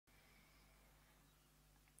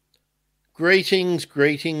Greetings,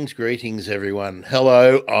 greetings, greetings, everyone.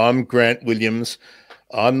 Hello, I'm Grant Williams.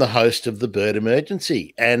 I'm the host of the Bird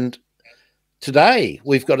Emergency, and today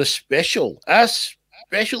we've got a special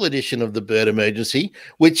edition of the Bird Emergency,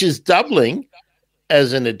 which is doubling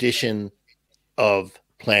as an edition of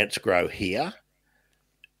Plants Grow Here,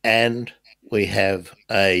 and we have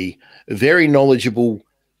a very knowledgeable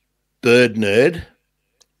bird nerd,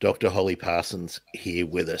 Dr. Holly Parsons, here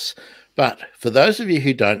with us. But for those of you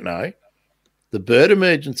who don't know, the Bird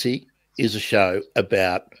Emergency is a show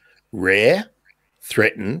about rare,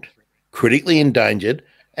 threatened, critically endangered,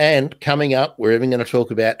 and coming up, we're even going to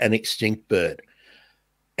talk about an extinct bird.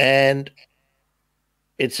 And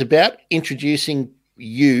it's about introducing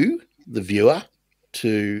you, the viewer,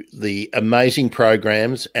 to the amazing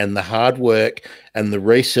programs and the hard work and the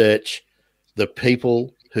research, the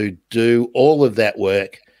people who do all of that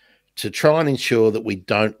work to try and ensure that we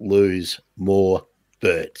don't lose more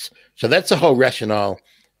birds. So that's the whole rationale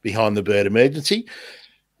behind the Bird Emergency.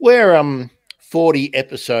 We're 40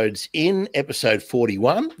 episodes in. Episode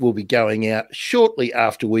 41 will be going out shortly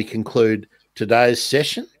after we conclude today's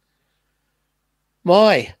session.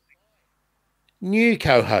 My new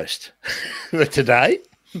co-host for today,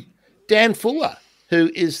 Dan Fuller, who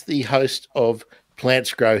is the host of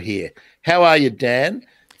Plants Grow Here. How are you, Dan?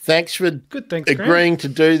 Thanks for agreeing to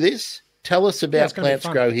do this. Tell us about Plants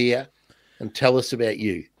Grow Here and tell us about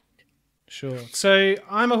you. Sure. So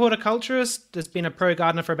I'm a horticulturist that's been a pro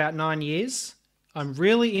gardener for about 9 years. I'm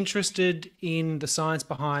really interested in the science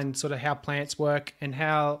behind sort of how plants work and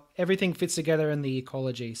how everything fits together in the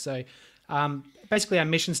ecology. So basically our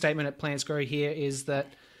mission statement at Plants Grow Here is that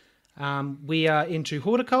we are into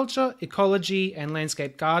horticulture, ecology and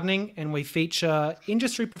landscape gardening, and we feature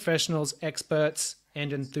industry professionals, experts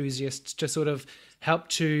and enthusiasts to sort of help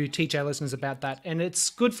to teach our listeners about that. And it's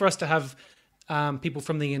good for us to have people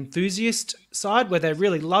from the enthusiast side where they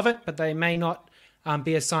really love it, but they may not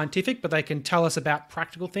be as scientific, but they can tell us about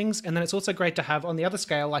practical things. And then it's also great to have on the other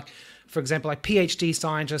scale, like, for example, like PhD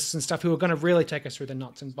scientists and stuff who are going to really take us through the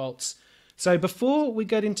nuts and bolts. So before we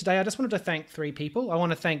get in today, I just wanted to thank three people. I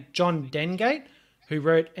want to thank John Dengate, who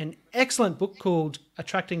wrote an excellent book called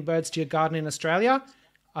Attracting Birds to Your Garden in Australia.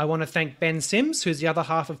 I want to thank Ben Sims, who's the other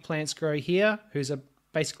half of Plants Grow Here, who's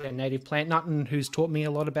basically a native plant nut and who's taught me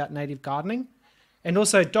a lot about native gardening. And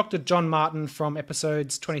also Dr. John Martin from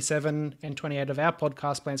episodes 27 and 28 of our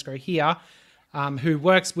podcast, Plants Grow Here, who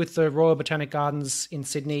works with the Royal Botanic Gardens in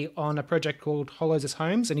Sydney on a project called Hollows as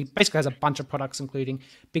Homes. And he basically has a bunch of products, including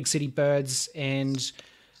big city birds. And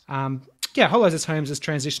Hollows as Homes is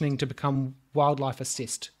transitioning to become Wildlife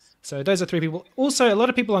Assist. So those are three people. Also, a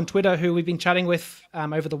lot of people on Twitter who we've been chatting with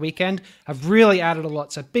over the weekend have really added a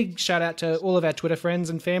lot. So big shout out to all of our Twitter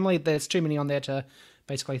friends and family. There's too many on there to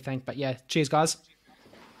basically thank. But yeah, cheers, guys.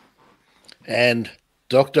 And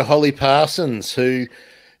Dr. Holly Parsons, who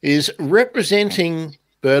is representing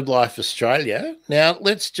Birdlife Australia. Now,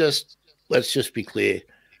 let's just be clear.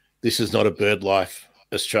 This is not a Birdlife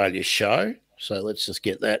Australia show. So let's just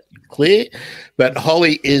get that clear. But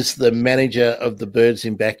Holly is the manager of the Birds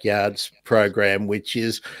in Backyards program, which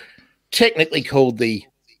is technically called the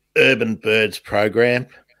Urban Birds program.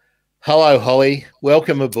 Hello, Holly.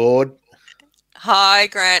 Welcome aboard. Hi,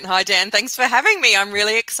 Grant. Hi, Dan. Thanks for having me. I'm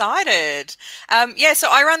really excited. So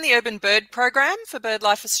I run the Urban Bird program for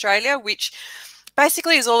Birdlife Australia, which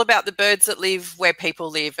basically is all about the birds that live where people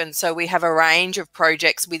live. And so we have a range of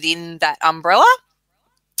projects within that umbrella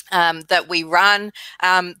that we run.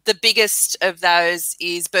 The biggest of those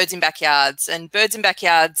is Birds in Backyards. And Birds in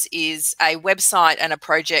Backyards is a website and a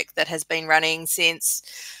project that has been running since,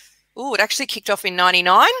 it actually kicked off in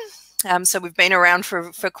 '99. So we've been around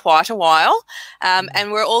for quite a while,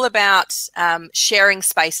 and we're all about sharing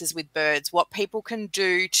spaces with birds, what people can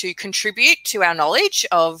do to contribute to our knowledge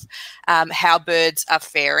of how birds are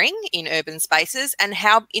faring in urban spaces and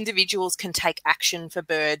how individuals can take action for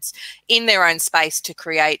birds in their own space to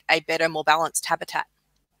create a better, more balanced habitat.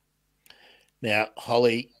 Now,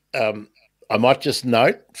 Holly, I might just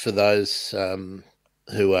note for those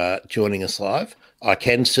who are joining us live, I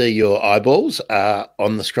can see your eyeballs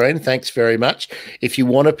on the screen. Thanks very much. If you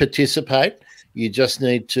want to participate, you just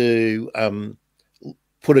need to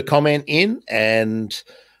put a comment in, and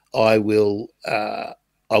I will.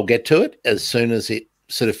 I'll get to it as soon as it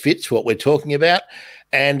sort of fits what we're talking about.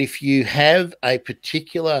 And if you have a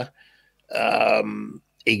particular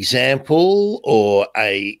example or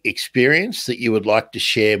a experience that you would like to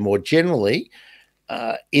share more generally,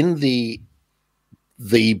 in the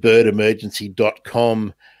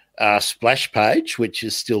thebirdemergency.com splash page, which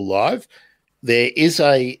is still live, there is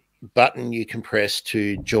a button you can press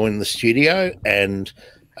to join the studio and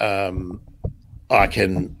I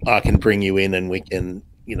can bring you in and we can,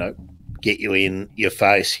 get you in your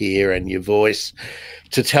face here and your voice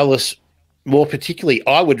to tell us more particularly.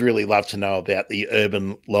 I would really love to know about the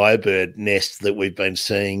urban lyrebird nest that we've been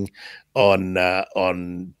seeing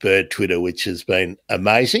on bird Twitter, which has been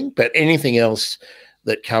amazing. But anything else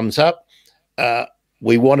that comes up,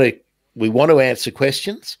 we want to answer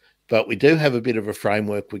questions, but we do have a bit of a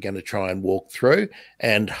framework we're going to try and walk through,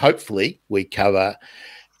 and hopefully we cover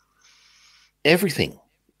everything.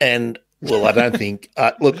 And well, I don't think.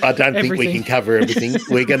 Look, I don't think we can cover everything.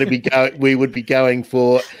 We're going to be we would be going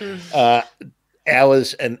for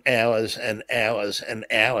hours and hours and hours and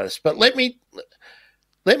hours. But let me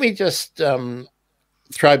just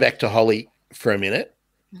throw back to Holly for a minute.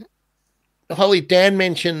 Holly, Dan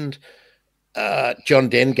mentioned John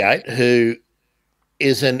Dengate, who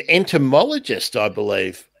is an entomologist, I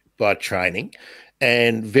believe, by training,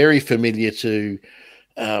 and very familiar to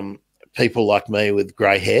people like me with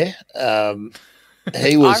grey hair.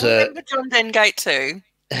 He was I remember John Dengate too.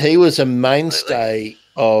 He was a mainstay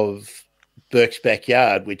of Burke's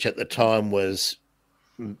Backyard, which at the time was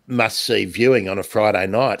must-see viewing on a Friday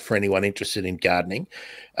night for anyone interested in gardening,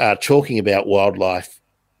 talking about wildlife,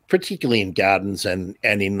 particularly in gardens and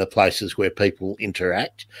in the places where people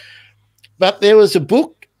interact. But there was a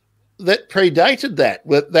book that predated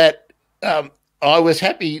that I was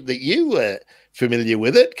happy that you were familiar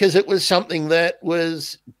with it, because it was something that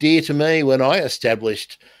was dear to me when I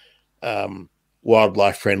established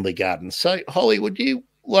wildlife-friendly gardens. So, Holly, would you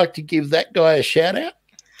like to give that guy a shout-out?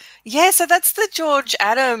 Yeah, so that's the George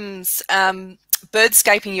Adams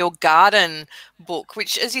Birdscaping Your Garden book,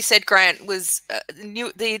 which, as you said, Grant, was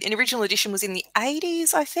the original edition was in the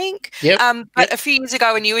 80s, I think. Yep. But a few years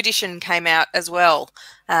ago, a new edition came out as well.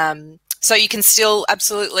 So you can still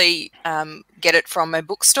absolutely get it from a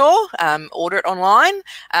bookstore, order it online.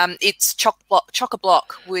 It's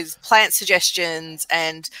chock-a-block with plant suggestions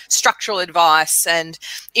and structural advice and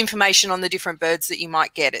information on the different birds that you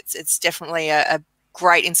might get. It's definitely a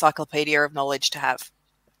great encyclopedia of knowledge to have.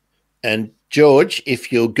 And George,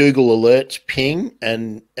 if your Google alerts ping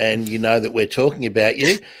and you know that we're talking about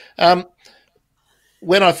you,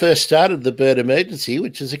 when I first started the Bird Emergency,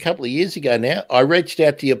 which is a couple of years ago now, I reached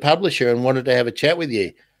out to your publisher and wanted to have a chat with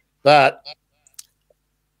you, but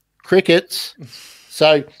crickets.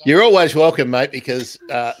 So you're always welcome, mate, because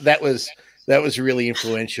that was a really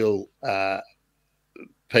influential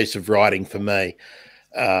piece of writing for me.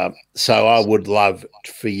 So I would love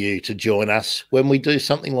for you to join us when we do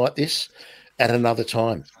something like this at another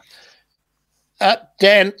time.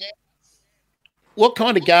 Dan, what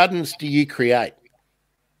kind of gardens do you create?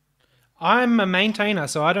 I'm a maintainer,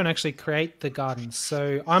 so I don't actually create the gardens.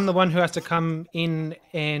 So I'm the one who has to come in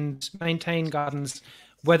and maintain gardens,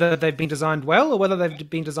 whether they've been designed well or whether they've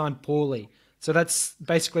been designed poorly. So that's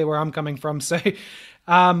basically where I'm coming from. So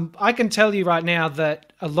I can tell you right now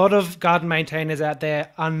that a lot of garden maintainers out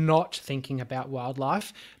there are not thinking about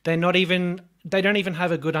wildlife. They don't even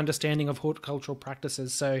have a good understanding of horticultural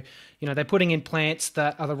practices. So, they're putting in plants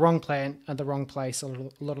that are the wrong plant at the wrong place a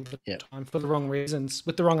lot of the time for the wrong reasons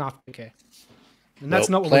with the wrong aftercare. And that's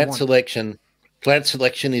not what we want. Plant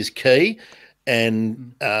selection is key.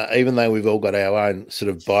 And even though we've all got our own sort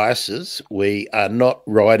of biases, we are not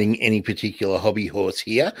riding any particular hobby horse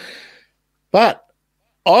here. But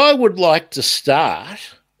I would like to start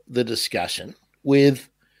the discussion with,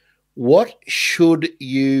 what should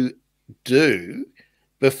you do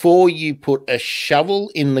before you put a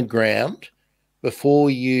shovel in the ground,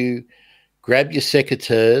 before you grab your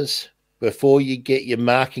secateurs, before you get your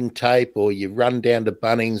marking tape, or you run down to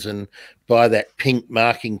Bunnings and buy that pink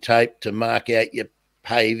marking tape to mark out your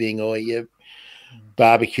paving or your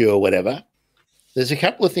barbecue or whatever. There's a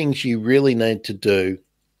couple of things you really need to do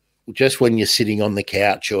just when you're sitting on the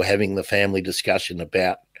couch or having the family discussion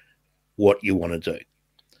about what you want to do.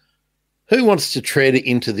 Who wants to tread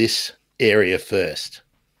into this area first?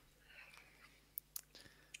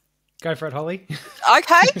 Go for it, Holly.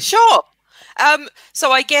 Okay, sure.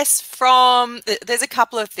 So I guess there's a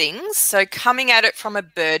couple of things. So coming at it from a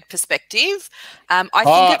bird perspective,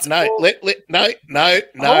 I think no.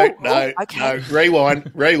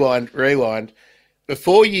 Rewind.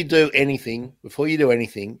 Before you do anything,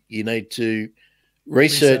 you need to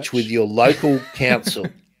research with your local council.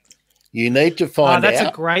 You need to find out. That's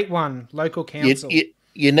a great one, local council.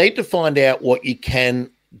 You need to find out what you can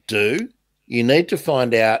do. You need to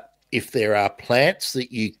find out if there are plants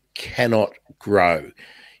that you cannot grow.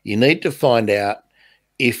 You need to find out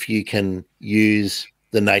if you can use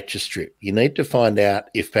the nature strip. You need to find out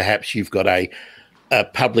if perhaps you've got a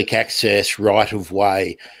public access right of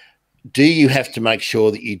way do you have to make sure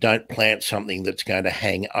that you don't plant something that's going to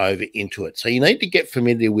hang over into it? So you need to get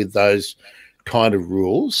familiar with those kind of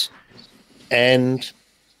rules, and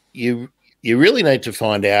you really need to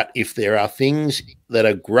find out if there are things that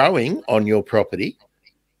are growing on your property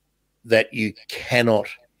that you cannot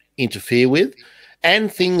interfere with,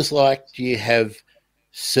 and things like, do you have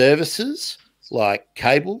services like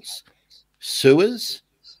cables, sewers,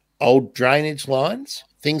 old drainage lines,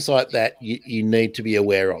 things like that you need to be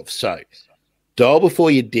aware of. So dial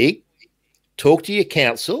before you dig, talk to your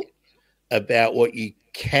council about what you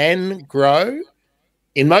can grow.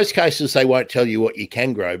 In most cases, they won't tell you what you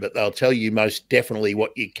can grow, but they'll tell you most definitely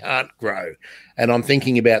what you can't grow. And I'm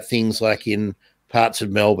thinking about things like in parts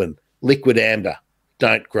of Melbourne, liquid amber,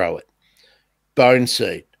 don't grow it. Bone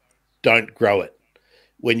seed, don't grow it.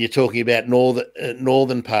 When you're talking about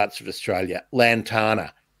northern parts of Australia,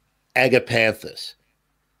 lantana, agapanthus,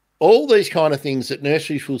 all these kind of things that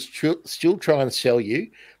nurseries will still try and sell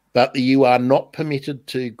you, but you are not permitted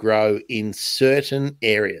to grow in certain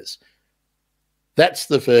areas. That's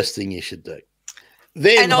the first thing you should do.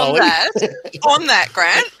 Then, and on that,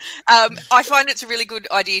 Grant, I find it's a really good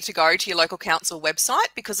idea to go to your local council website,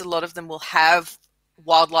 because a lot of them will have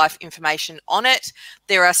wildlife information on it.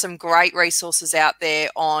 There are some great resources out there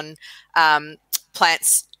on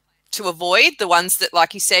plants to avoid, the ones that,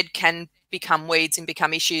 like you said, can become weeds and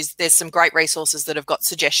become issues. There's some great resources that have got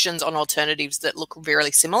suggestions on alternatives that look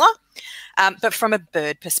really similar. But from a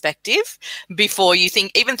bird perspective, before you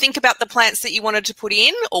even think about the plants that you wanted to put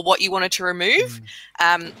in or what you wanted to remove,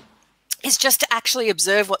 is just to actually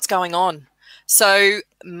observe what's going on. So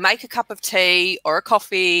make a cup of tea or a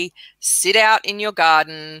coffee, sit out in your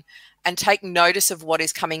garden and take notice of what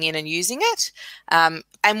is coming in and using it,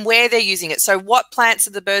 and where they're using it. So what plants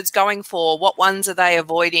are the birds going for? What ones are they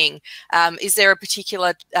avoiding? Is there a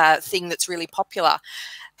particular thing that's really popular?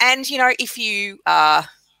 And, you know, if you are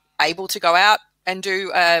able to go out and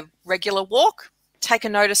do a regular walk, take a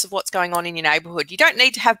notice of what's going on in your neighbourhood. You don't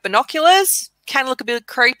need to have binoculars. Can look a bit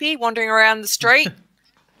creepy wandering around the street.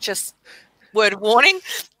 Just word of warning.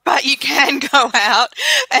 But you can go out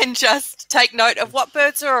and just take note of what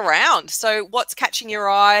birds are around. So what's catching your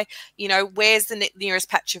eye? You know, where's the nearest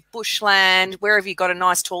patch of bushland? Where have you got a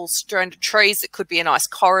nice tall strand of trees that could be a nice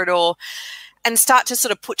corridor? And start to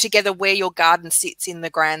sort of put together where your garden sits in the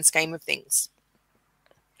grand scheme of things.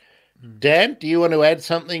 Dan, do you want to add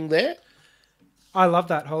something there? I love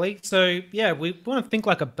that, Holly. So, yeah, we want to think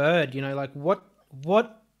like a bird, you know, like what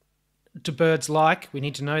do birds like? We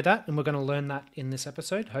need to know that, and we're going to learn that in this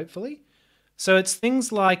episode, hopefully. So it's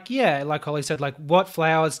things like, yeah, like Holly said, like what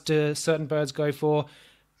flowers do certain birds go for?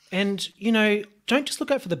 And, you know, don't just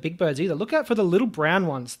look out for the big birds either. Look out for the little brown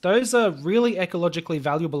ones. Those are really ecologically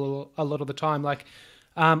valuable a lot of the time. Like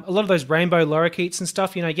a lot of those rainbow lorikeets and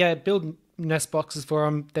stuff, you know, yeah, build nest boxes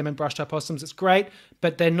for them and brushed opossums. It's great,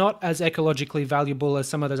 but they're not as ecologically valuable as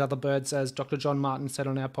some of those other birds, as Dr. John Martin said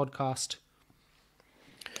on our podcast.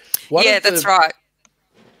 That's right.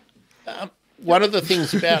 One of the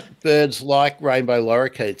things about birds like rainbow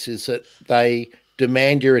lorikeets is that they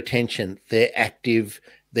demand your attention. They're active,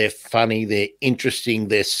 they're funny, they're interesting,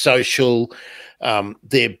 they're social,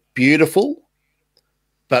 they're beautiful,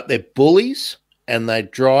 but they're bullies, and they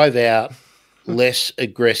drive out less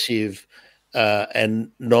aggressive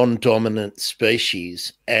and non-dominant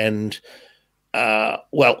species. And,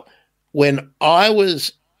 well, when I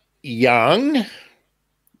was young,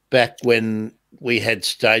 back when we had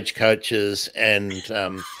stagecoaches and,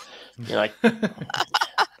 you know,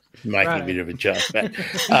 making a bit of a joke,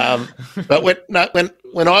 but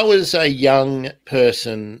when I was a young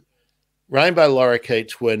person, rainbow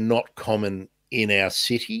lorikeets were not common in our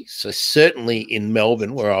city. So certainly in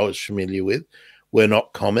Melbourne, where I was familiar with, were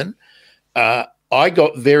not common. I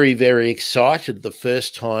got very, very excited the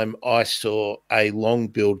first time I saw a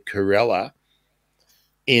long-billed corella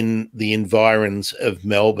in the environs of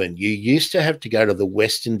Melbourne. You used to have to go to the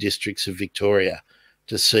western districts of Victoria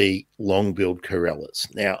to see long-billed corellas.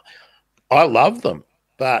 Now, I love them,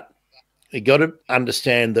 but you got to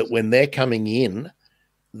understand that when they're coming in,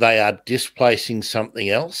 they are displacing something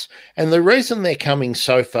else. And the reason they're coming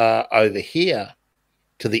so far over here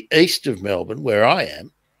to the east of Melbourne, where I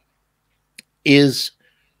am, is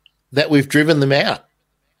that we've driven them out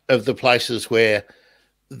of the places where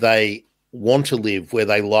they want to live, where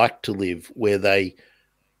they like to live, where they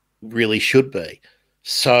really should be.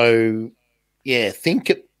 So, yeah, think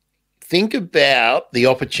about the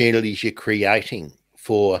opportunities you're creating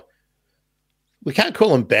for, we can't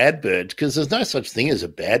call them bad birds because there's no such thing as a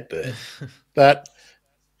bad bird, but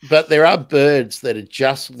there are birds that are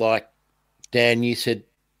just like, Dan, you said,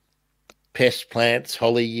 pest plants.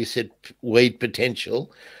 Holly, you said weed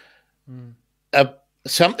potential.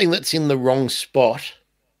 Something that's in the wrong spot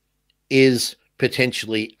is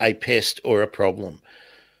potentially a pest or a problem.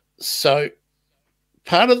 So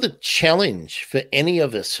part of the challenge for any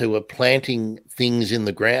of us who are planting things in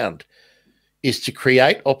the ground is to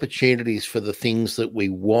create opportunities for the things that we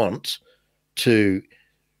want to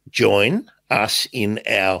join us in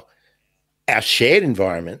our shared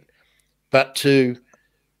environment, but to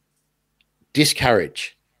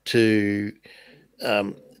discourage, to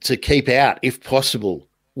keep out, if possible,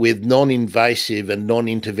 with non-invasive and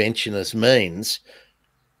non-interventionist means,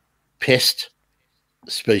 pest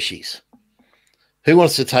species. Who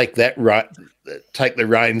wants to take that take the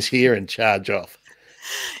reins here and charge off?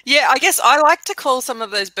 Yeah, I guess I like to call some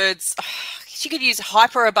of those birds, you could use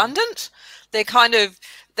hyper abundant. They're kind of,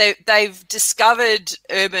 they've discovered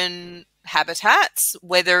urban habitats,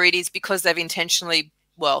 whether it is because they've intentionally,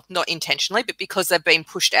 well, not intentionally, but because they've been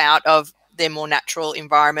pushed out of their more natural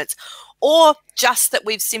environments, or just that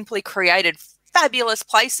we've simply created fabulous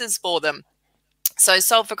places for them. So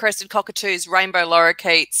sulphur-crested cockatoos, rainbow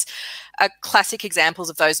lorikeets are classic examples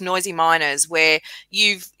of those noisy miners where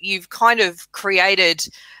you've kind of created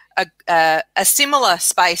a similar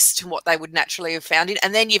space to what they would naturally have found in,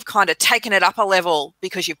 and then you've kind of taken it up a level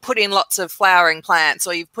because you've put in lots of flowering plants,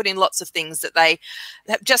 or you've put in lots of things that they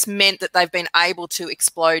have just meant that they've been able to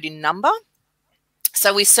explode in number.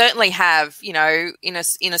 So we certainly have, you know, in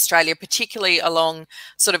Australia, particularly along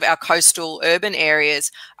sort of our coastal urban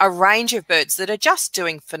areas, a range of birds that are just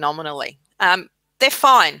doing phenomenally. They're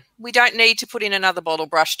fine. We don't need to put in another bottle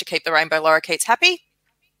brush to keep the rainbow lorikeets happy.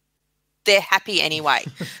 They're happy anyway.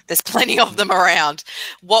 There's plenty of them around.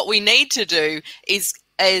 What we need to do is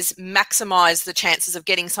maximise the chances of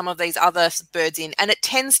getting some of these other birds in. And it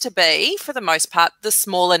tends to be, for the most part, the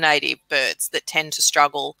smaller native birds that tend to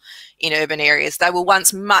struggle in urban areas. They were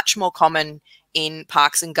once much more common in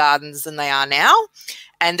parks and gardens than they are now.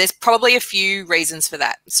 And there's probably a few reasons for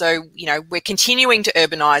that. So, you know, we're continuing to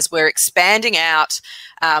urbanise. We're expanding out.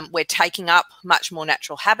 We're taking up much more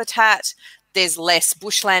natural habitat. There's less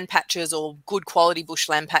bushland patches or good quality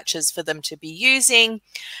bushland patches for them to be using.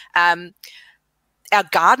 Our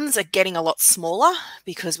gardens are getting a lot smaller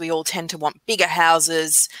because we all tend to want bigger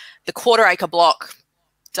houses. The quarter-acre block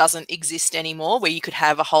doesn't exist anymore where you could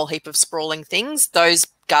have a whole heap of sprawling things. Those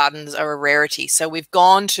gardens are a rarity. So we've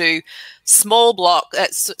gone to small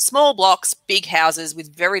blocks, big houses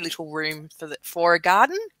with very little room for a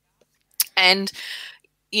garden. And,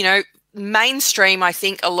 you know, mainstream, I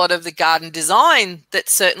think a lot of the garden design that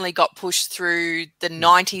certainly got pushed through the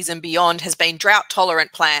 90s and beyond has been drought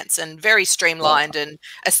tolerant plants and very streamlined and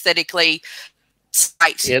aesthetically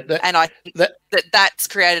straight. Yeah, and I think that's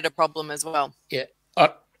created a problem as well. Yeah.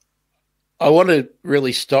 I want to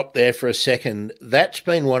really stop there for a second. That's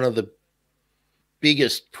been one of the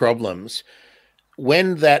biggest problems.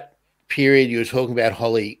 When that period you were talking about,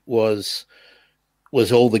 Holly, was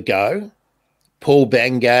all the go, Paul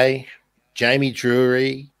Bangay, Jamie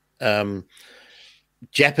Drury,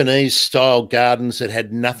 Japanese-style gardens that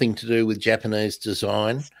had nothing to do with Japanese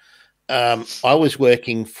design. I was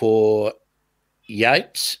working for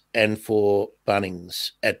Yates and for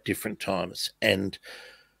Bunnings at different times, and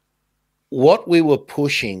what we were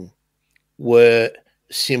pushing were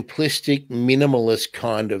simplistic, minimalist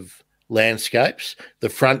kind of landscapes. The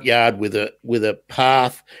front yard with a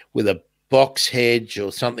path, with a box hedge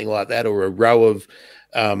or something like that, or a row of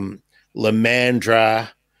lamandra,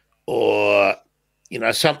 or, you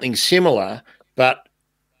know, something similar, but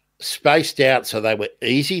spaced out so they were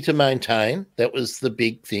easy to maintain. That was the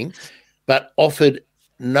big thing, but offered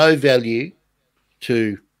no value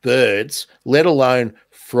to birds, let alone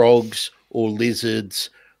frogs or lizards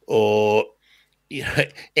or, you know,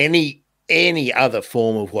 any other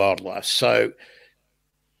form of wildlife. So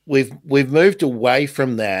we've moved away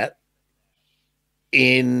from that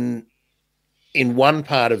in one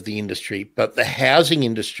part of the industry, but the housing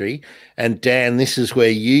industry, and Dan, this is where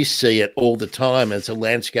you see it all the time as a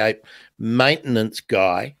landscape maintenance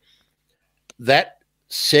guy, that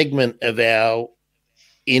segment of our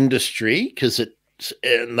industry, because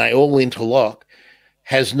they all interlock,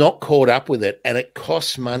 has not caught up with it, and it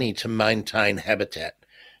costs money to maintain habitat,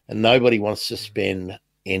 and nobody wants to spend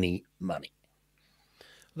any money.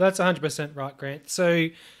 That's 100% right, Grant. So,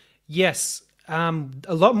 yes, a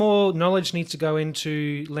lot more knowledge needs to go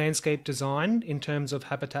into landscape design in terms of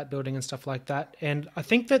habitat building and stuff like that. And I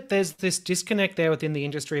think that there's this disconnect there within the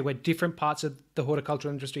industry where different parts of the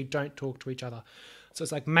horticultural industry don't talk to each other. So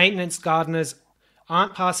it's like maintenance gardeners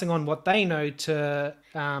aren't passing on what they know to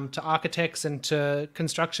architects and to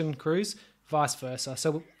construction crews. vice versa.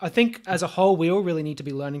 So I think as a whole, we all really need to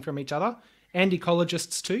be learning from each other, and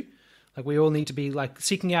ecologists too. Like we all need to be like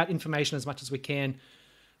seeking out information as much as we can.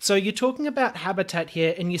 So you're talking about habitat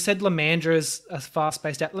here, and you said Lomandras are far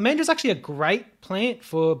spaced out. Lomandra is actually a great plant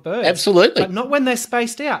for birds. Absolutely. But not when they're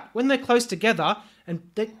spaced out. When they're close together, and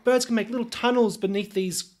birds can make little tunnels beneath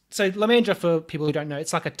these. So Lomandra, for people who don't know,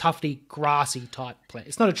 it's like a tufty, grassy type plant.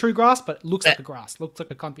 It's not a true grass, but it looks like a grass. Looks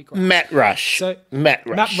like a comfy grass. Mat rush. So mat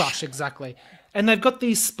rush, exactly. And they've got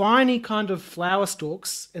these spiny kind of flower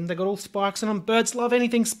stalks, and they've got all spikes on them. Birds love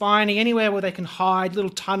anything spiny, anywhere where they can hide, little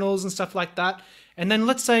tunnels and stuff like that. And then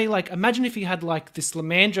let's say, like, imagine if you had like this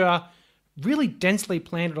Lomandra really densely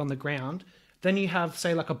planted on the ground. Then you have,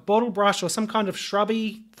 say, like a bottle brush or some kind of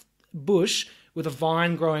shrubby bush with a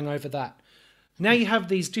vine growing over that. Now you have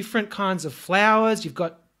these different kinds of flowers. You've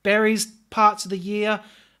got berries parts of the year.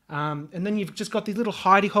 And then you've just got these little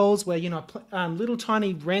hidey holes where, little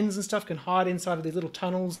tiny wrens and stuff can hide inside of these little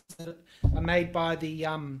tunnels that are made by the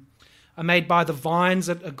vines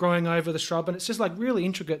that are growing over the shrub. And it's just like really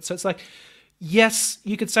intricate. So it's like, yes,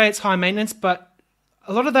 you could say it's high maintenance, but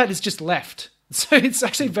a lot of that is just left. So it's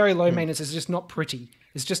actually very low maintenance. It's just not pretty.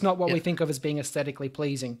 It's just not what we think of as being aesthetically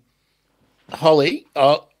pleasing. Holly,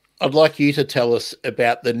 I'd like you to tell us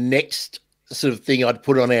about the next sort of thing I'd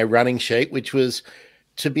put on our running sheet, which was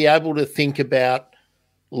to be able to think about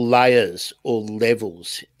layers or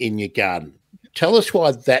levels in your garden. Tell us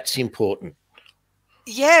why that's important.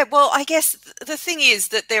 Yeah, well, I guess the thing is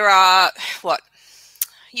that there are,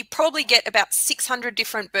 you probably get about 600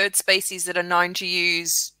 different bird species that are known to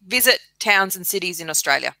visit towns and cities in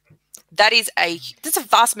Australia. That's a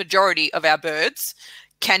vast majority of our birds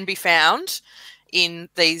can be found in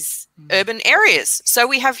these urban areas. So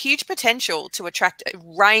we have huge potential to attract a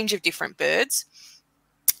range of different birds.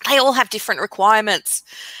 They all have different requirements.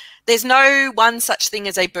 There's no one such thing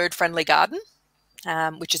as a bird-friendly garden,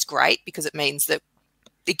 which is great because it means that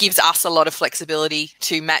it gives us a lot of flexibility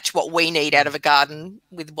to match what we need out of a garden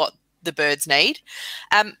with what the birds need.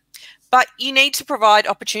 But you need to provide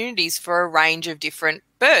opportunities for a range of different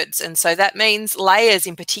birds. And so that means layers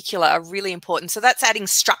in particular are really important. So that's adding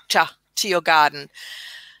structure to your garden.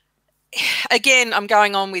 Again, I'm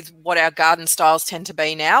going on with what our garden styles tend to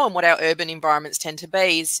be now and what our urban environments tend to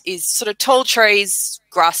be is sort of tall trees,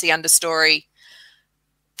 grassy understory.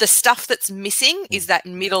 The stuff that's missing is that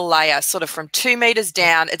middle layer, sort of from 2 meters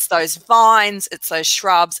down. It's those vines, it's those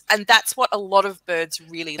shrubs, and that's what a lot of birds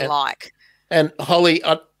really like. And Holly,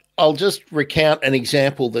 I'll just recount an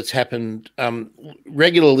example that's happened.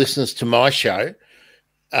 Regular listeners to my show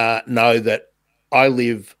know that I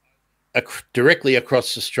live directly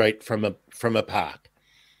across the street from a park,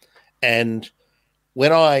 and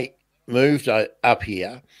when I moved up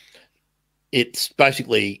here, it's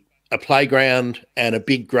basically a playground and a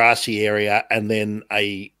big grassy area and then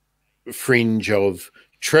a fringe of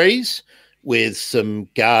trees with some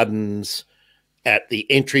gardens at the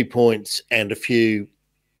entry points and a few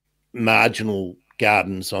marginal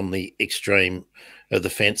gardens on the extreme of the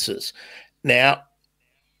fences. Now,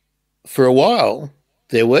 for a while,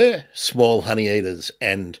 there were small honeyeaters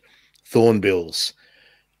and thornbills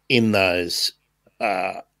in those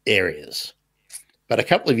areas. But a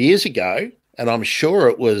couple of years ago, and I'm sure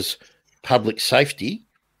it was public safety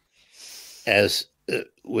as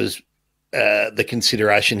was the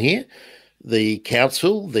consideration here, the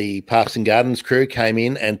council, the Parks and Gardens crew came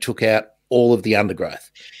in and took out all of the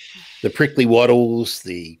undergrowth, the prickly wattles,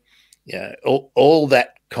 all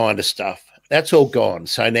that kind of stuff. That's all gone.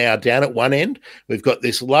 So now down at one end, we've got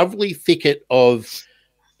this lovely thicket of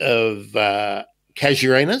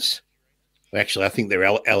casuarinas. Actually, I think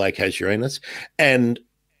they're LA casuarinas, and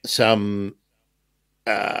some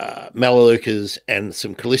melaleucas and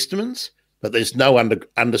some callistemons, but there's no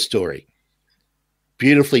understory.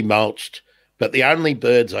 Beautifully mulched, but the only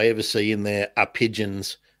birds I ever see in there are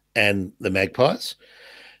pigeons and the magpies.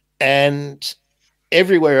 And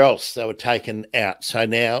everywhere else they were taken out. So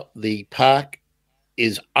now the park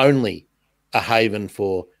is only a haven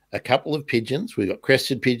for a couple of pigeons. We've got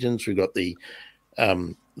crested pigeons. We've got the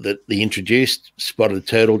introduced spotted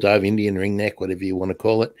turtle dove, Indian ringneck, whatever you want to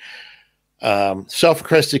call it.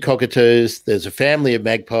 Sulphur-crested cockatoos. There's a family of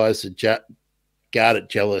magpies that guard it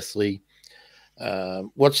jealously.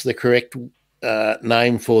 What's the correct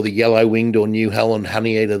name for the yellow-winged or New Holland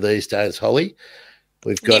honeyeater these days, Holly?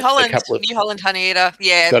 We've got New Holland honeyeater.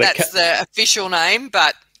 Yeah, that's the official name,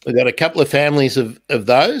 but we've got a couple of families of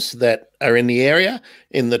those that are in the area.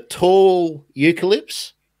 In the tall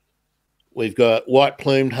eucalypts, we've got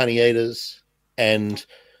white-plumed honeyeaters and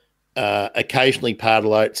occasionally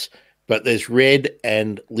pardalotes, but there's red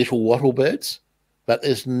and little wattlebirds, but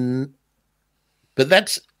there's but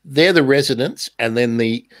they're the residents, and then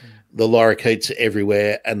the lorikeets are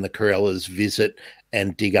everywhere, and the corellas visit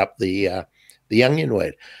and dig up the onion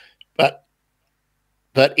weed.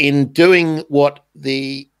 But in doing what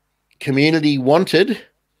the community wanted,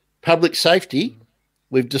 public safety,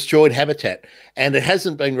 we've destroyed habitat, and it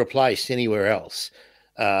hasn't been replaced anywhere else.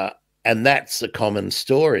 And that's a common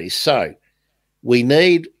story. So we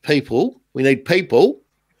need people. We need people.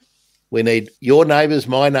 We need your neighbours,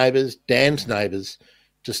 my neighbours, Dan's neighbours,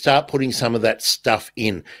 to start putting some of that stuff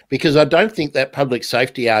in, because I don't think that public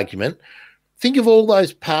safety argument. Think of all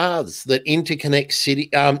those paths that interconnect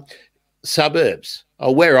suburbs.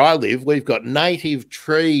 Where I live, we've got native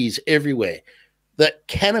trees everywhere. The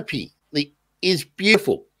canopy is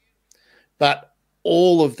beautiful, but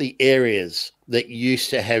all of the areas that used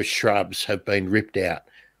to have shrubs have been ripped out.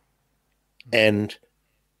 And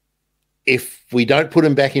if we don't put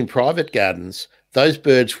them back in private gardens, those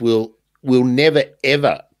birds will never,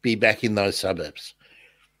 ever be back in those suburbs.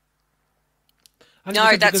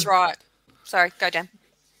 No, that's right. Sorry, go Dan.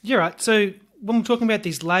 You're right. So when we're talking about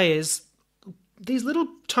these layers, these little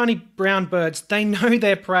tiny brown birds, they know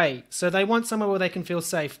their prey. So they want somewhere where they can feel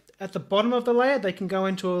safe. At the bottom of the layer, they can go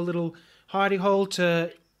into a little hidey hole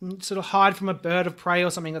to sort of hide from a bird of prey or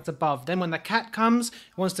something that's above. Then when the cat comes,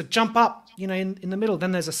 it wants to jump up, in the middle.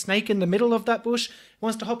 Then there's a snake in the middle of that bush, it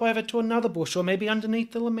wants to hop over to another bush, or maybe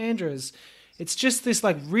underneath the lamandras. It's just this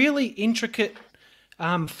really intricate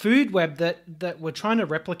food web that we're trying to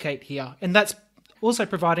replicate here. And that's also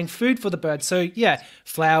providing food for the birds. So yeah,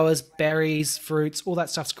 flowers, berries, fruits, all that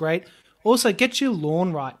stuff's great. Also, get your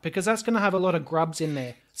lawn right, because that's going to have a lot of grubs in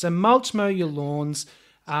there. So mulch, mow your lawns,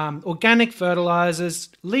 organic fertilizers,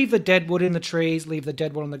 leave the dead wood in the trees, leave the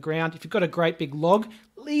dead wood on the ground. If you've got a great big log,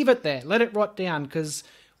 leave it there, let it rot down, because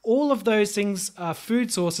all of those things are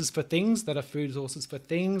food sources for things that are food sources for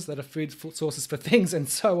things that are food sources for things, and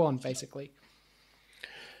so on, basically.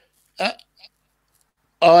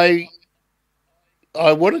 I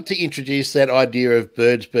wanted to introduce that idea of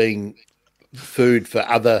birds being food for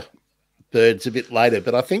other birds a bit later,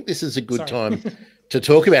 but I think this is a good time to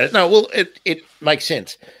talk about it. No, well, it makes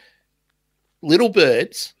sense. Little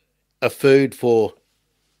birds are food for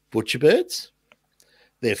butcher birds.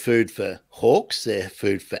 They're food for hawks. They're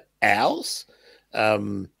food for owls.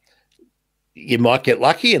 You might get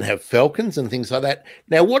lucky and have falcons and things like that.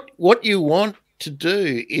 Now, what you want to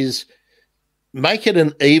do is make it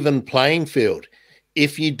an even playing field.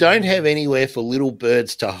 If you don't have anywhere for little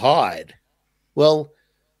birds to hide, well,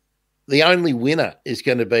 the only winner is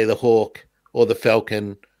going to be the hawk or the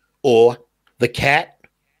falcon or the cat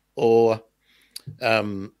or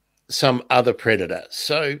some other predator.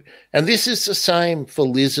 So, and this is the same for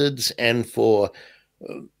lizards and for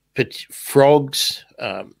frogs,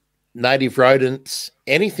 native rodents,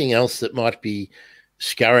 anything else that might be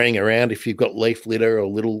scurrying around. If you've got leaf litter or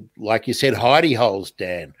little, like you said, hidey holes,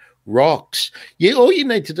 Dan, rocks. All you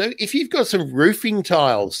need to do, if you've got some roofing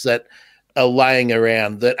tiles that are laying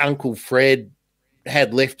around that Uncle Fred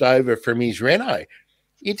had left over from his reno,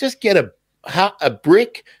 you just get a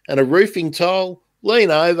brick and a roofing tile,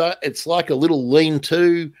 lean over. It's like a little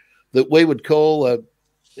lean-to that we would call a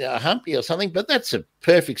humpy or something, but that's a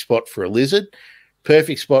perfect spot for a lizard,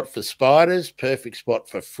 perfect spot for spiders, perfect spot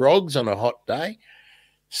for frogs on a hot day.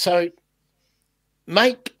 So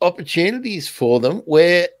make opportunities for them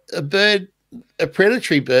where a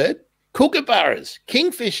predatory bird, kookaburras,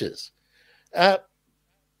 kingfishers,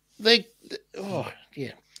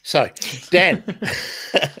 So, Dan,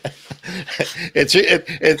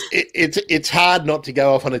 it's hard not to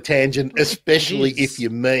go off on a tangent, especially if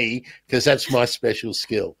you're me, because that's my special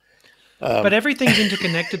skill. But everything's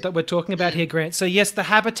interconnected that we're talking about here, Grant. So yes, the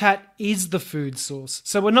habitat is the food source.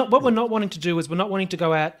 So we're not wanting to do is we're not wanting to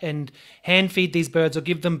go out and hand feed these birds or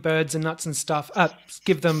give them birds and nuts and stuff,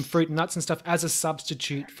 give them fruit and nuts and stuff as a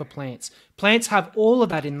substitute for plants. Plants have all of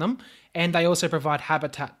that in them, and they also provide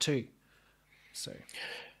habitat too. So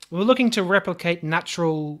we're looking to replicate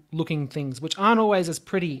natural looking things, which aren't always as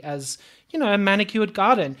pretty as, a manicured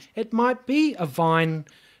garden. It might be a vine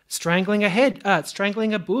strangling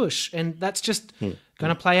a bush, and that's just going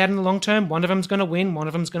to play out in the long term. One of them's going to win, one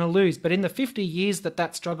of them's going to lose. But in the 50 years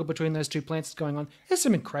that struggle between those two plants is going on, there's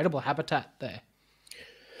some incredible habitat there.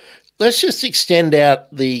 Let's just extend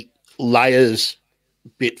out the layers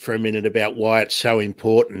bit for a minute about why it's so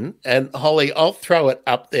important. And Holly, I'll throw it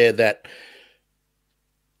up there that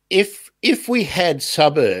if we had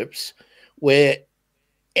suburbs where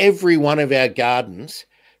every one of our gardens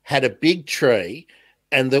had a big tree,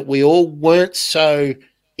 and that we all weren't so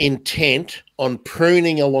intent on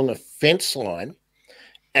pruning along a fence line,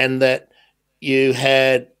 and that you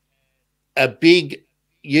had a big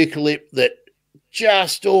eucalypt that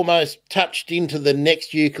just almost touched into the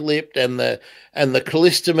next eucalypt, and the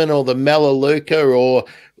callistemon or the melaleuca or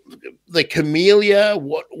the camellia,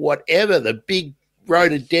 whatever, the big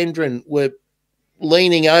rhododendron were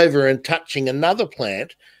leaning over and touching another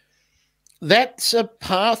plant. That's a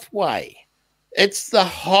pathway. It's the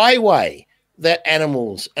highway that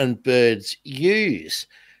animals and birds use.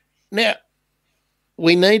 Now,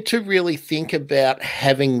 we need to really think about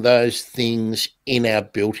having those things in our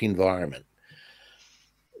built environment.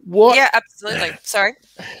 Yeah, absolutely. Sorry.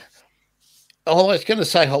 Oh, I was going to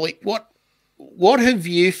say, Holly, what have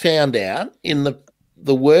you found out in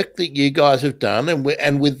the work that you guys have done,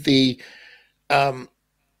 and with the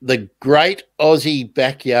Great Aussie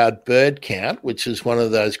Backyard Bird Count, which is one of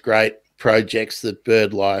those great projects that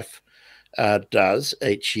BirdLife does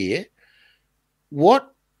each year?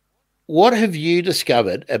 What have you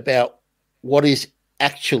discovered about what is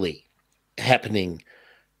actually happening?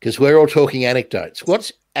 Because we're all talking anecdotes.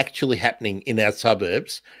 What's actually happening in our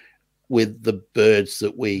suburbs with the birds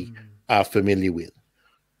that we are familiar with?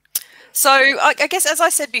 So I guess, as I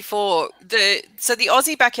said before, the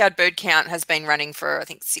Aussie Backyard Bird Count has been running for, I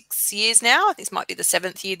think, 6 years now. I think this might be the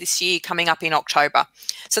 7th year this year, coming up in October.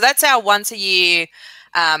 So that's our once a year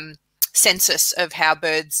census of how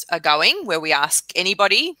birds are going, where we ask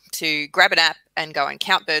anybody to grab an app and go and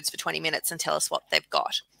count birds for 20 minutes and tell us what they've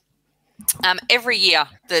got. Every year,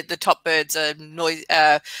 the top birds are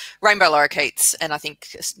rainbow lorikeets, and I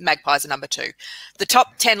think magpies are number 2. The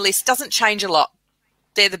top 10 list doesn't change a lot.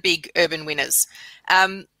 They're the big urban winners.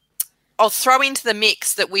 I'll throw into the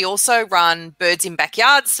mix that we also run birds in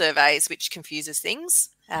backyard surveys, which confuses things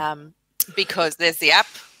because there's the app,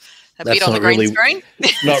 bit on the green screen.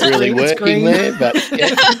 Not really working there, but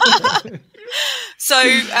yeah. So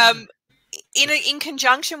in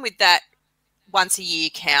conjunction with that once a year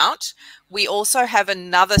count, we also have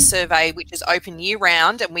another survey which is open year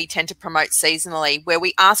round, and we tend to promote seasonally, where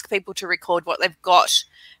we ask people to record what they've got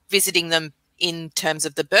visiting them in terms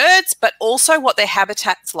of the birds, but also what their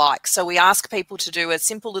habitat's like. So we ask people to do a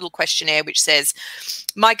simple little questionnaire which says,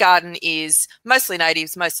 my garden is mostly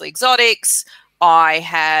natives, mostly exotics. I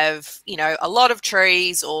have, a lot of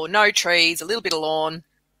trees or no trees, a little bit of lawn.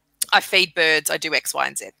 I feed birds. I do X, Y,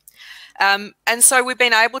 and Z. And so we've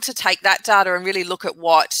been able to take that data and really look at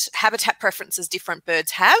what habitat preferences different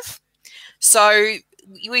birds have. So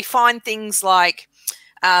we find things like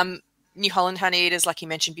New Holland honeyeaters, like you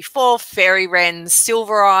mentioned before, fairy wrens,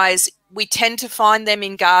 silver eyes. We tend to find them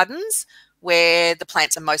in gardens where the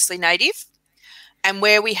plants are mostly native and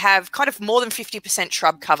where we have kind of more than 50%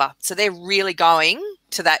 shrub cover. So they're really going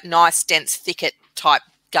to that nice, dense thicket type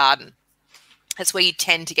garden. That's where you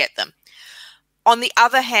tend to get them. On the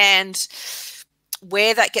other hand,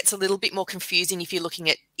 where that gets a little bit more confusing if you're looking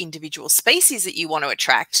at individual species that you want to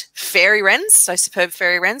attract, fairy wrens, so superb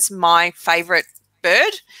fairy wrens, my favourite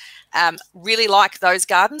bird, really like those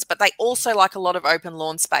gardens, but they also like a lot of open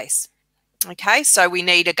lawn space. Okay, so we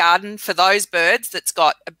need a garden for those birds that's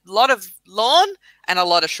got a lot of lawn and a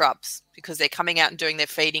lot of shrubs, because they're coming out and doing their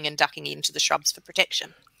feeding and ducking into the shrubs for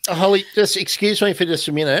protection. Holly, just excuse me for just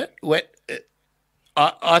a minute.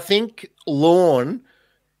 I think lawn,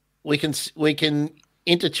 we can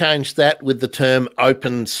interchange that with the term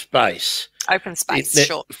open space. Open space,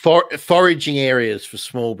 sure. Foraging areas for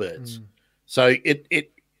small birds. So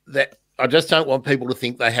that I just don't want people to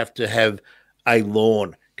think they have to have a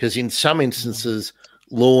lawn, because in some instances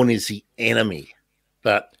lawn is the enemy.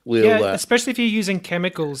 But especially if you're using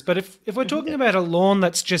chemicals. But if we're talking about a lawn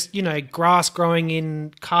that's just grass growing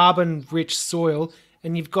in carbon-rich soil,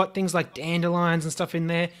 and you've got things like dandelions and stuff in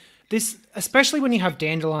there, especially when you have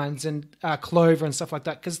dandelions and clover and stuff like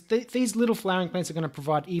that, because these little flowering plants are going to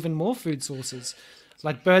provide even more food sources.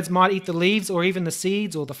 Like birds might eat the leaves or even the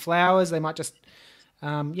seeds or the flowers. They might just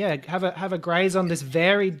have a graze on this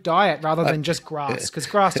varied diet rather than just grass, because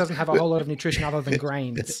grass doesn't have a whole lot of nutrition other than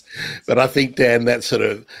grains. But I think, Dan, that sort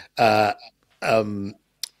of I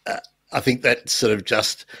think that sort of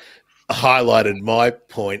just highlighted my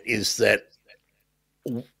point, is that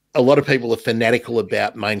a lot of people are fanatical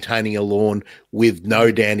about maintaining a lawn with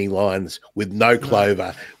no dandelions, with no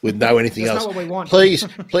clover, with no anything else. Not what we want.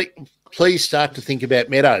 Please start to think about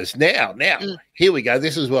meadows. Now, here we go.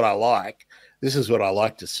 This is what I like. This is what I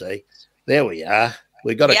like to see. There we are.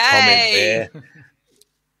 We got a comment there.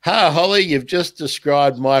 Ha, Holly, you've just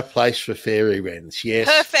described my place for fairy wrens. Yes.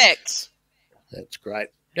 Perfect. That's great.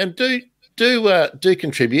 And do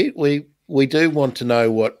contribute. We do want to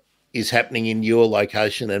know what is happening in your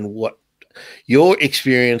location, and what your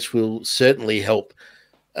experience will certainly help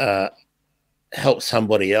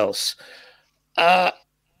somebody else.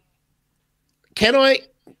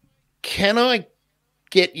 can I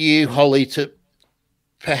get you, Holly, to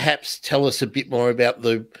perhaps tell us a bit more about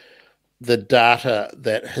the data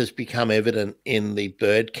that has become evident in the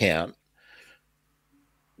bird count?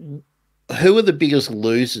 Who are the biggest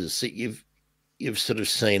losers that you've sort of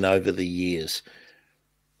seen over the years?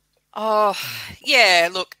 Oh, yeah.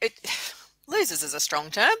 Look, losers is a strong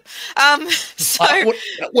term. So,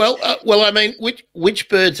 well, I mean, which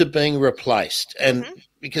birds are being replaced? And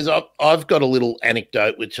because I've got a little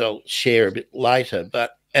anecdote which I'll share a bit later,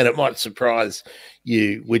 and it might surprise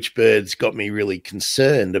you which birds got me really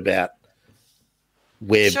concerned about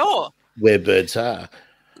where birds are.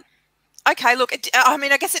 Okay, look, I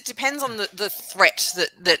mean, I guess it depends on the threat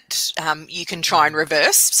that you can try and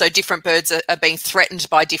reverse. So different birds are being threatened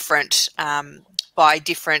by different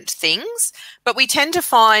things. But we tend to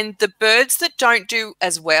find the birds that don't do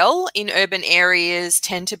as well in urban areas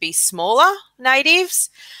tend to be smaller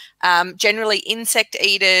natives, generally insect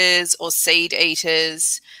eaters or seed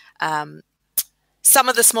eaters. Some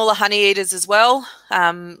of the smaller honey eaters as well,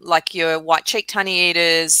 like your white-cheeked honey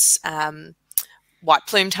eaters,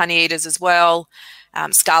 white-plumed honey eaters as well,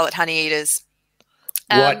 scarlet honey eaters.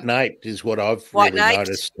 White-naped is what I've really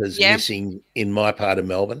noticed as missing in my part of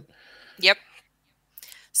Melbourne. Yep.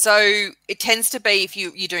 So it tends to be if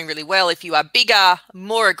you're doing really well, if you are bigger,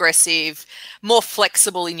 more aggressive, more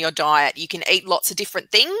flexible in your diet, you can eat lots of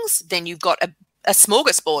different things, then you've got a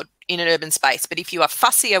smorgasbord in an urban space. But if you are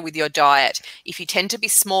fussier with your diet, if you tend to be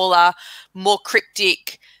smaller, more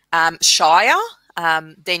cryptic, shyer,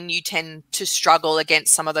 then you tend to struggle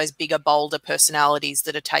against some of those bigger, bolder personalities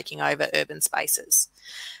that are taking over urban spaces.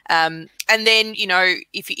 And then, you know,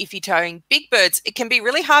 if you're towing big birds, it can be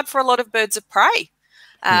really hard for a lot of birds of prey.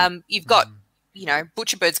 You've got, you know,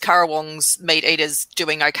 butcherbirds, currawongs, meat eaters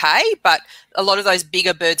doing okay, but a lot of those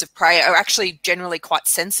bigger birds of prey are actually generally quite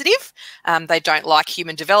sensitive. They don't like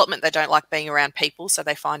human development. They don't like being around people, so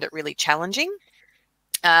they find it really challenging.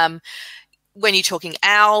 When you're talking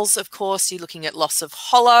owls, of course, you're looking at loss of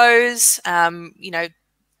hollows. You know,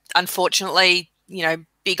 unfortunately, you know,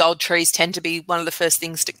 big old trees tend to be one of the first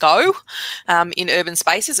things to go in urban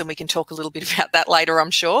spaces, and we can talk a little bit about that later,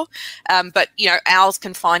 I'm sure. But, you know, owls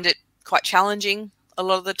can find it quite challenging a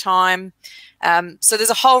lot of the time. So there's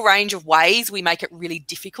a whole range of ways we make it really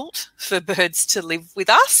difficult for birds to live with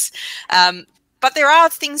us. But there are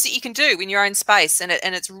things that you can do in your own space, and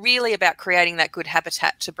it's really about creating that good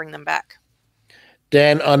habitat to bring them back.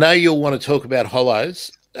 Dan, I know you'll want to talk about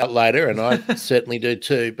hollows later, and I certainly do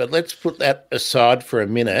too, but let's put that aside for a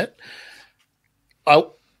minute. I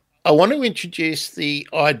want to introduce the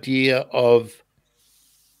idea of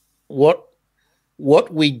what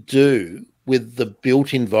we do with the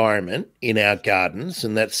built environment in our gardens,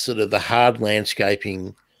 and that's sort of the hard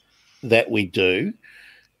landscaping that we do,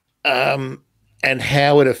 and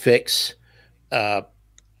how it affects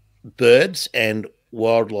birds and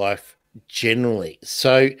wildlife generally.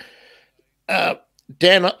 So,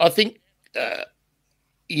 Dan, I think I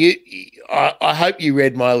hope you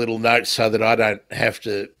read my little notes so that I don't have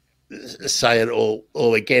to say it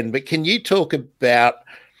all again. But can you talk about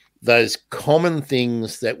those common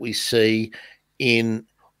things that we see in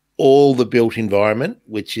all the built environment,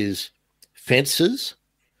 which is fences,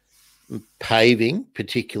 paving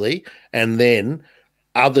particularly, and then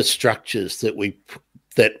other structures that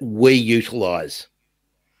we utilise?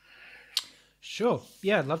 Sure.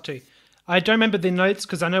 Yeah, I'd love to. I don't remember the notes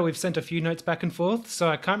because I know we've sent a few notes back and forth, so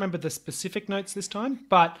I can't remember the specific notes this time.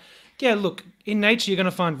 But yeah, look, in nature, you're going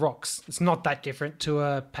to find rocks. It's not that different to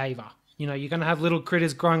a paver. You know, you're going to have little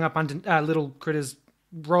critters growing up little critters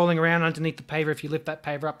rolling around underneath the paver. If you lift that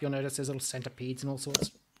paver up, you'll notice there's little centipedes and all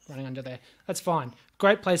sorts running under there. That's fine.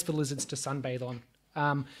 Great place for lizards to sunbathe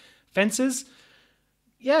on. Fences,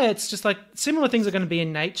 yeah, it's just like similar things are going to be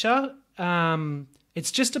in nature.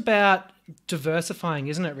 It's just about diversifying,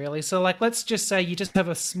 isn't it, really? So, like, let's just say you just have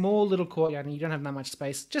a small little courtyard and you don't have that much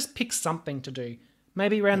space. Just pick something to do.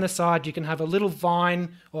 Maybe around the side you can have a little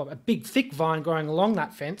vine or a big, thick vine growing along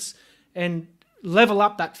that fence and level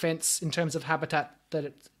up that fence in terms of habitat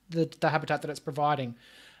that the habitat that it's providing.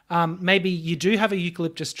 Maybe you do have a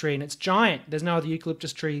eucalyptus tree and it's giant. There's no other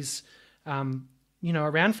eucalyptus trees,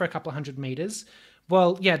 around for a couple of 100 meters.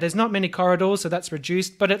 Well, yeah, there's not many corridors, so that's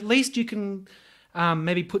reduced, but at least you can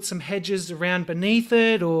maybe put some hedges around beneath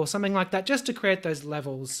it or something like that just to create those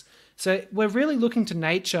levels. So we're really looking to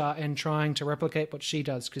nature and trying to replicate what she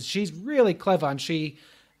does because she's really clever and she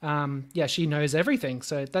knows everything.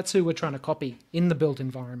 So that's who we're trying to copy in the built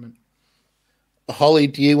environment. Holly,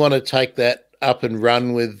 do you want to take that up and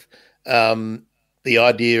run with the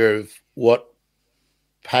idea of what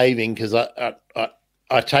paving? Because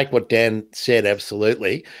I take what Dan said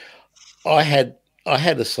absolutely. I had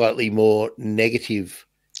a slightly more negative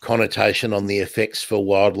connotation on the effects for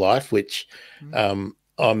wildlife, which I'm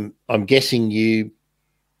guessing you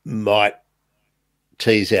might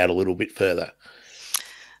tease out a little bit further.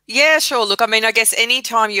 Yeah, sure. Look, I mean, I guess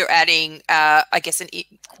anytime you're adding, I guess,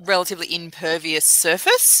 relatively impervious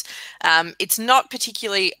surface, it's not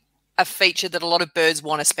particularly a feature that a lot of birds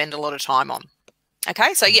want to spend a lot of time on.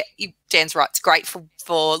 Okay, so yeah, Dan's right. It's great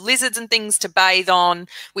for lizards and things to bathe on,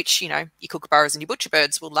 which, you know, your kookaburras and your butcher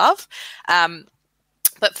birds will love.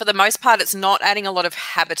 But for the most part, it's not adding a lot of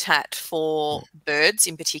habitat for birds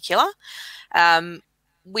in particular.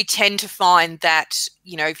 We tend to find that,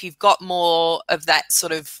 you know, if you've got more of that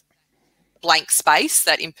sort of blank space,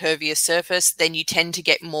 that impervious surface, then you tend to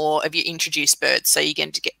get more of your introduced birds. So you're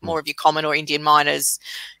going to get more of your common or Indian miners,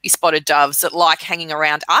 your spotted doves that like hanging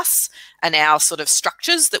around us and our sort of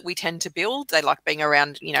structures that we tend to build. They like being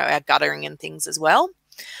around, you know, our guttering and things as well.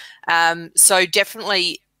 So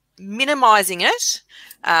definitely minimizing it,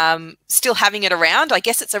 still having it around. I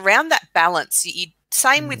guess it's around that balance.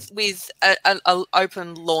 Same with a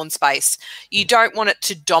open lawn space. You don't want it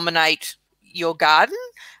to dominate your garden.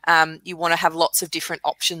 You want to have lots of different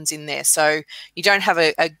options in there. So you don't have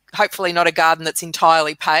hopefully not a garden that's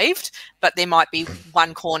entirely paved, but there might be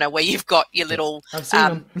one corner where you've got your little. I've seen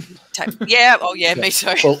them. Yeah. Oh, yeah. Me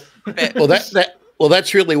too. Well,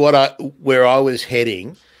 that's really where I was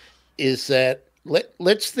heading, is that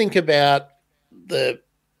let's think about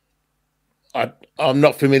I'm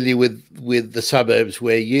not familiar with the suburbs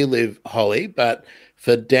where you live, Holly, but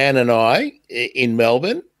for Dan and I in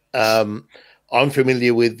Melbourne, I'm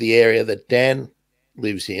familiar with the area that Dan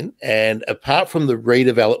lives in. And apart from the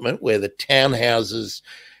redevelopment where the townhouses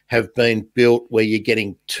have been built, where you're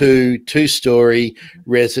getting two-story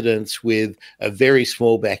residents with a very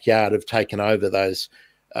small backyard, have taken over those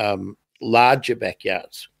larger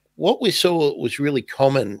backyards. What we saw was really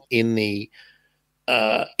common in the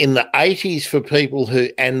 80s for people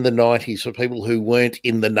and the 90s for people who weren't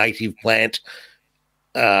in the native plant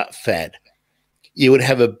fad. You would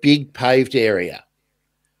have a big paved area,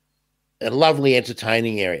 a lovely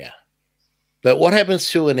entertaining area. But what happens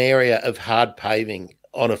to an area of hard paving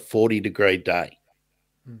on a 40-degree day?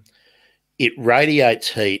 It radiates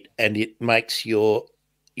heat and it makes your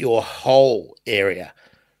whole area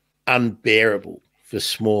unbearable for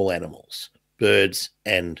small animals, birds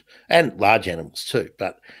and large animals too.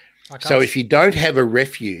 But so if you don't have a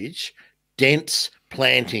refuge, dense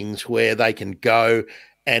plantings where they can go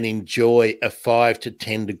and enjoy a 5 to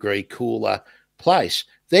 10 degree cooler place,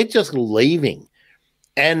 they're just leaving.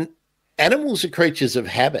 And animals are creatures of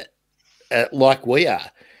habit, like we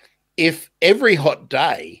are. If every hot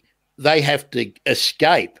day they have to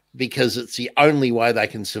escape because it's the only way they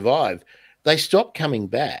can survive, they stop coming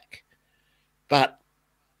back. But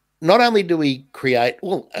not only do we create,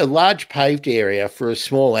 a large paved area for a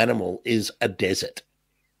small animal is a desert.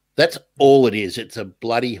 That's all it is. It's a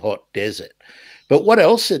bloody hot desert. But what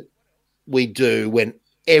else we do when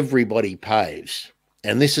everybody paves,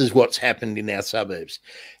 and this is what's happened in our suburbs,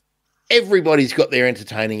 everybody's got their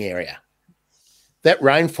entertaining area. That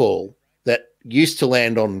rainfall that used to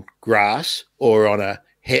land on grass or on a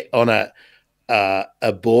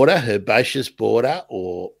border, herbaceous border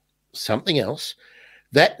or something else,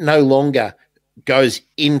 that no longer goes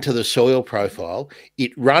into the soil profile.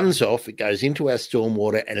 It runs off, it goes into our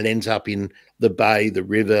stormwater, and it ends up in the bay, the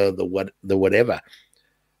river, the whatever.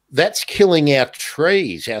 That's killing our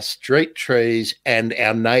trees, our street trees and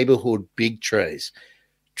our neighbourhood big trees.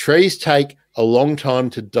 Trees take a long time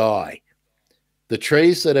to die. The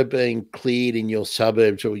trees that are being cleared in your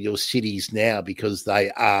suburbs or your cities now because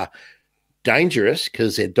they are dangerous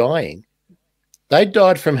because they're dying, they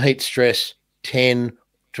died from heat stress 10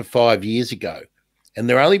 to 5 years ago, and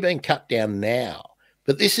they're only being cut down now.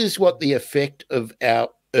 But this is what the effect of our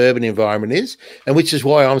urban environment is, and which is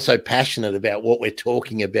why I'm so passionate about what we're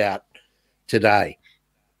talking about today.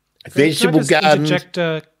 Vegetable gardens.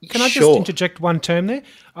 Can I just interject one term there?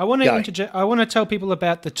 I want to tell people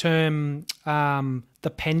about the term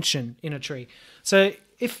the pension in a tree. So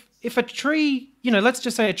if a tree, let's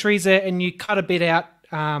just say a tree's there and you cut a bit out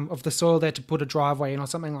of the soil there to put a driveway in or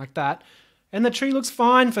something like that, and the tree looks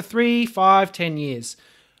fine for 3, 5, 10 years.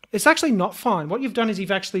 It's actually not fine. What you've done is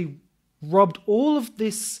you've actually robbed all of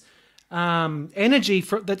this energy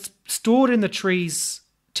that's stored in the tree's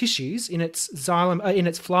tissues, in its xylem, in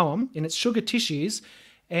its phloem, in its sugar tissues.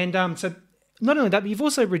 And so not only that, but you've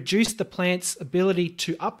also reduced the plant's ability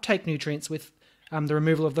to uptake nutrients with the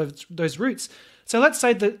removal of those roots. So let's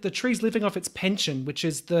say that the tree's living off its pension, which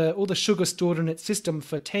is all the sugar stored in its system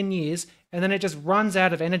for 10 years, and then it just runs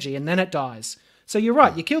out of energy and then it dies. So you're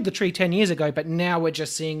right, you killed the tree 10 years ago, but now we're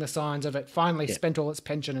just seeing the signs of it finally spent all its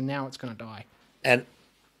pension and now it's going to die.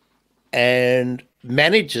 And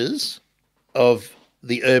managers of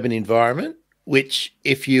the urban environment, which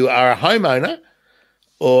if you are a homeowner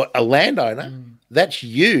or a landowner, that's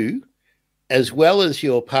you, as well as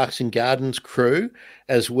your Parks and Gardens crew,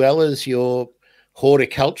 as well as your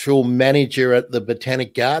horticultural manager at the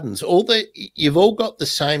Botanic Gardens. You've all got the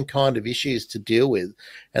same kind of issues to deal with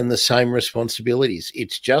and the same responsibilities.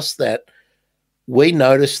 It's just that we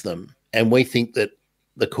notice them and we think that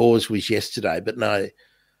the cause was yesterday, but no,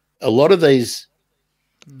 a lot of these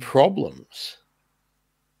problems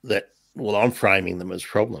I'm framing them as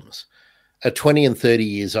problems, are 20 and 30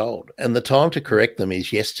 years old, and the time to correct them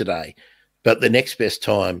is yesterday, but the next best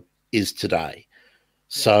time is today.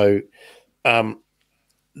 So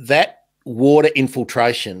that water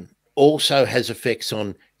infiltration also has effects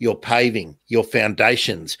on your paving, your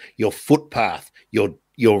foundations, your footpath,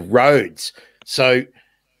 your roads. So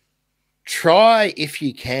try, if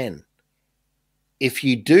you can, if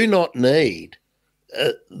you do not need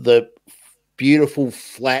the beautiful,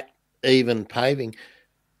 flat, even paving,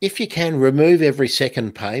 if you can, remove every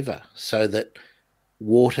second paver so that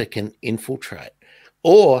water can infiltrate.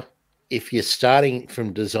 Or if you're starting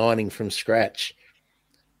from designing from scratch,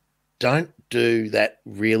 don't do that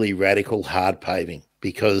really radical hard paving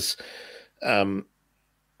because,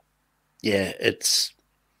 it's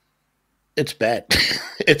bad.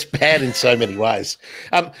 It's bad in so many ways.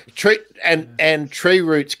 Tree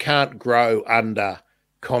roots can't grow under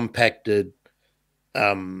compacted,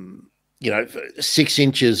 6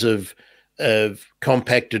 inches of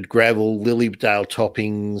compacted gravel, Lilydale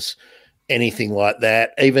toppings, anything like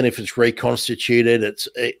that. Even if it's reconstituted, it's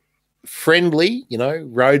friendly,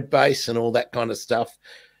 road base and all that kind of stuff,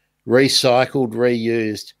 recycled,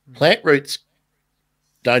 reused. Plant roots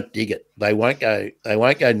don't dig it. They won't go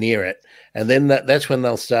near it. And then that's when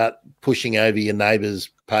they'll start pushing over your neighbour's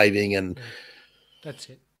paving, and that's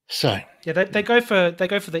it. So yeah, they go for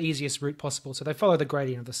the easiest route possible. So they follow the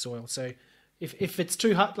gradient of the soil. So if it's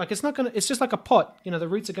too hard, it's just like a pot. The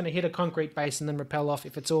roots are going to hit a concrete base and then repel off.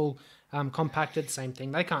 If it's all compacted, same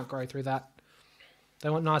thing. They can't grow through that. They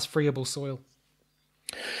want nice friable soil.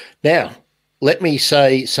 Now, let me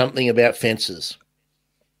say something about fences.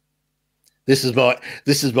 This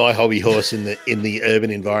is my hobby horse in the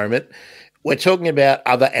urban environment. We're talking about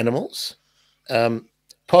other animals.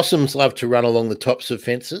 Possums love to run along the tops of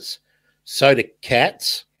fences. So do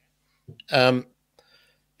cats.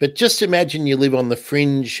 But just imagine you live on the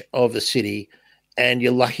fringe of a city and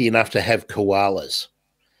you're lucky enough to have koalas.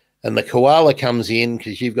 And the koala comes in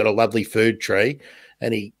because you've got a lovely food tree,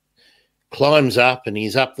 and he climbs up and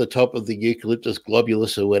he's up the top of the eucalyptus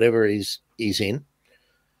globulus or whatever he's in.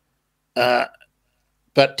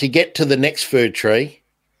 But to get to the next food tree,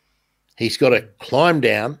 he's got to climb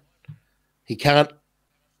down. He can't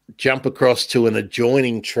jump across to an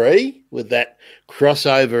adjoining tree with that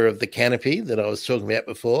crossover of the canopy that I was talking about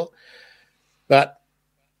before. But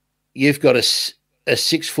you've got a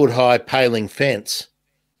 6-foot-high paling fence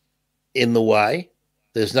in the way.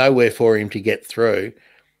 There's nowhere for him to get through.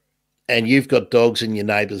 And you've got dogs and your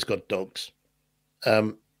neighbour's got dogs.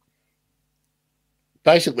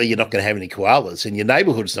 Basically, you're not going to have any koalas, and your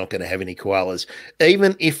neighbourhood's not going to have any koalas,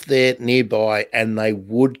 even if they're nearby, and they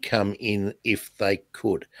would come in if they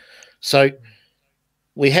could. So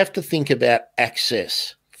we have to think about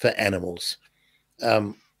access for animals.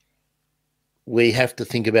 We have to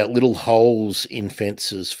think about little holes in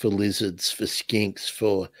fences for lizards, for skinks,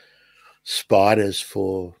 for spiders,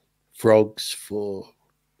 for frogs, for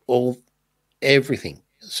everything.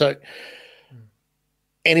 So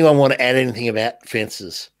anyone want to add anything about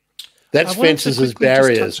fences? That's fences as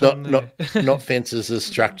barriers, not fences as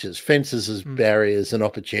structures. Fences as barriers and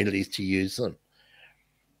opportunities to use them.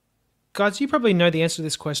 Guys, you probably know the answer to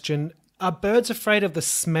this question. Are birds afraid of the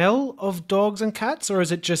smell of dogs and cats, or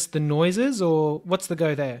is it just the noises, or what's the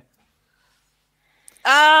go there?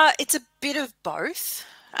 It's a bit of both.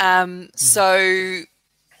 So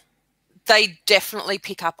they definitely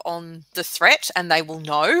pick up on the threat, and they will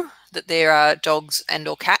know that there are dogs and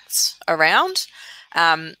or cats around.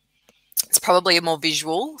 It's probably a more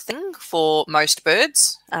visual thing for most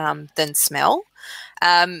birds than smell.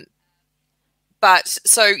 But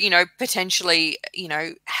so, potentially,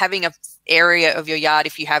 having an area of your yard,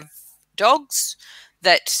 if you have dogs,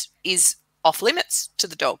 that is off limits to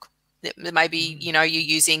the dog. Maybe, you're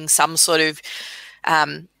using some sort of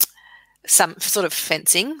some sort of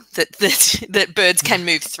fencing that birds can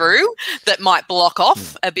move through that might block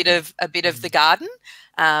off a bit of the garden.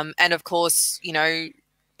 And of course, you know,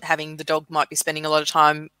 having the dog might be spending a lot of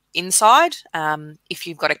time inside. If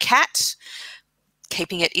you've got a cat,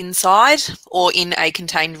 keeping it inside or in a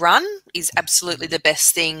contained run is absolutely the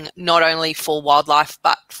best thing, not only for wildlife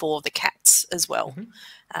but for the cats as well.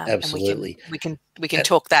 Absolutely, and we can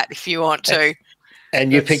talk that if you want to.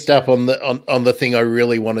 And you picked up on the thing I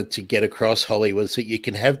really wanted to get across, Holly, was that you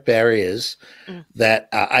can have barriers that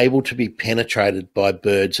are able to be penetrated by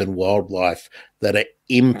birds and wildlife that are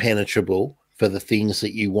impenetrable for the things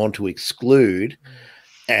that you want to exclude.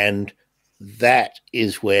 And that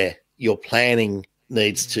is where your planning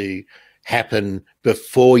needs to happen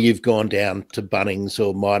before you've gone down to Bunnings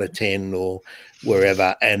or Mitre 10 or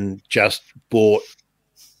wherever and just bought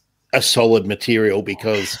a solid material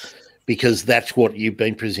because that's what you've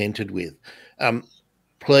been presented with.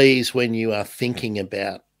 Please, when you are thinking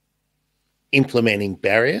about implementing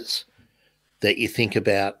barriers, that you think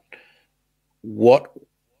about what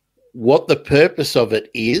the purpose of it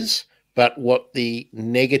is, but what the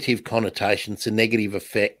negative connotations, the negative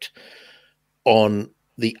effect on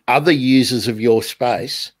the other users of your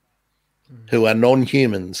space who are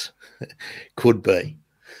non-humans could be.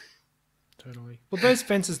 Totally. Well, those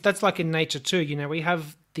fences, that's like in nature too. You know, we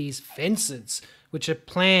have these fences, which are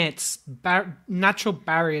plants, natural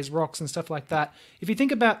barriers, rocks and stuff like that. If you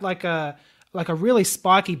think about like a really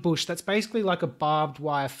spiky bush, that's basically like a barbed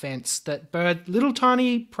wire fence that little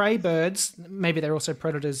tiny prey birds, maybe they're also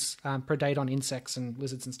predators, predate on insects and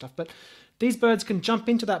lizards and stuff, but these birds can jump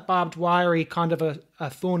into that barbed wirey kind of a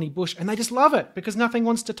thorny bush and they just love it because nothing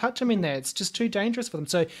wants to touch them in there. It's just too dangerous for them.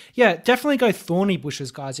 So yeah, definitely go thorny bushes,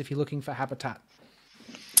 guys, if you're looking for habitat.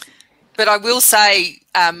 But I will say,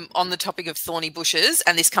 on the topic of thorny bushes,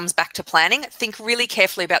 and this comes back to planning, think really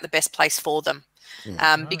carefully about the best place for them.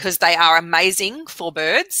 Because they are amazing for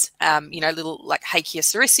birds. You know, little like Hakea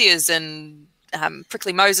sericias and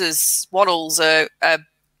prickly moses, wattles are,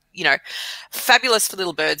 you know, fabulous for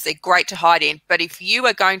little birds. They're great to hide in. But if you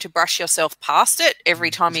are going to brush yourself past it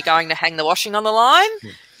every time you're going to hang the washing on the line,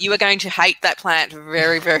 you are going to hate that plant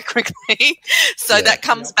very, very quickly. So that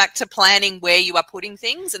comes back to planning where you are putting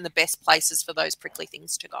things and the best places for those prickly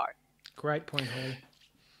things to go. Great point, Holly.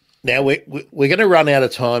 Now, we're going to run out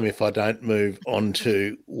of time if I don't move on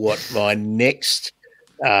to what my next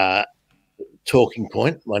talking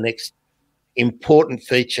point, my next important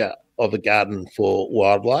feature of a garden for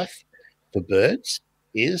wildlife, for birds,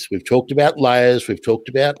 is. We've talked about layers, we've talked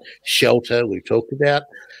about shelter, we've talked about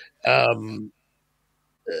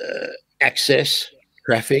access,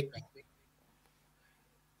 traffic,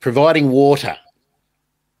 providing water.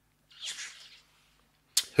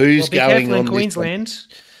 Who's going on in Queensland?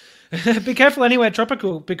 Be careful anywhere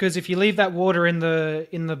tropical, because if you leave that water in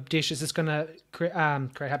the dish, it's just going to create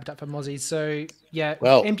habitat for mozzies. So yeah,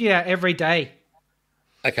 empty it out every day.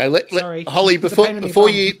 Okay, Holly, before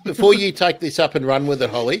you take this up and run with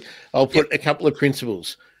it, Holly, I'll put a couple of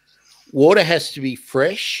principles. Water has to be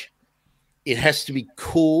fresh, it has to be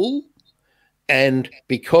cool, and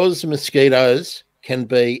because mosquitoes can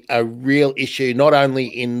be a real issue, not only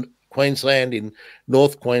in Queensland, in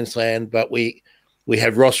North Queensland, but we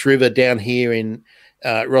have Ross River down here in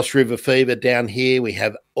Ross River fever down here. We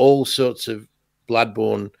have all sorts of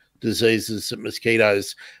bloodborne diseases that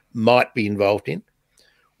mosquitoes might be involved in.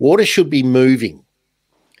 Water should be moving.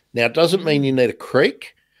 Now, it doesn't mean you need a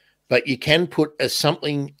creek, but you can put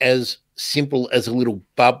something as simple as a little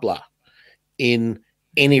bubbler in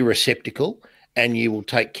any receptacle, and you will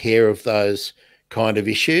take care of those kind of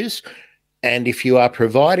issues. And if you are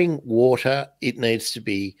providing water, it needs to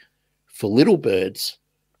be, for little birds,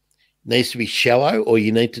 needs to be shallow, or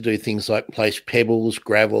you need to do things like place pebbles,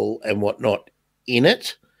 gravel and whatnot in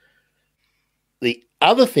it. The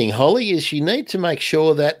other thing, Holly, is you need to make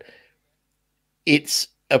sure that it's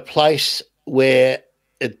a place where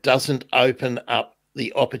it doesn't open up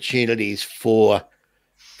the opportunities for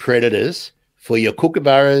predators, for your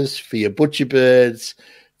kookaburras, for your butcher birds,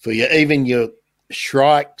 for even your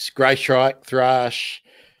shrikes, grey shrike, thrush,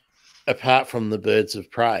 apart from the birds of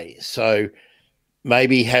prey. So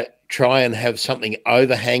maybe try and have something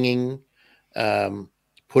overhanging,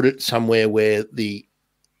 put it somewhere where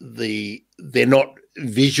they're not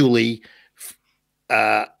visually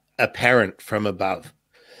apparent from above.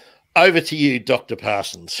 Over to you, Dr.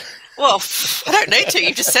 Parsons. Well, I don't need to.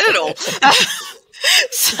 You've just said it all.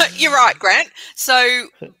 So you're right, Grant. So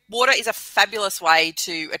water is a fabulous way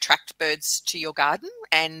to attract birds to your garden,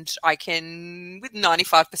 and I can, with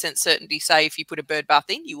 95% certainty, say if you put a bird bath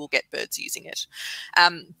in, you will get birds using it.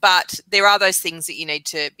 But there are those things that you need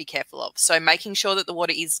to be careful of. So making sure that the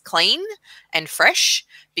water is clean and fresh,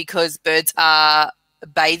 because birds are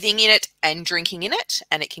bathing in it and drinking in it,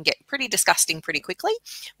 and it can get pretty disgusting pretty quickly.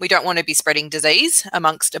 We don't want to be spreading disease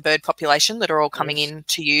amongst a bird population that are all coming in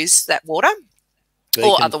to use that water.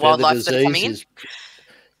 Or other wildlife that are coming in.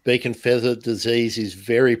 Beacon feather disease is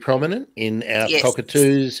very prominent in our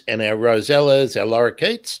cockatoos and our rosellas, our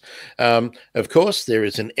lorikeets. Of course, there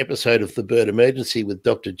is an episode of The Bird Emergency with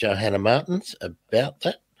Dr. Johanna Martins about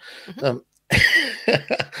that.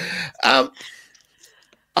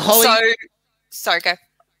 Holly, sorry, go.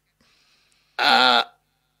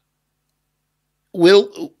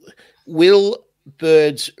 Will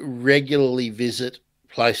birds regularly visit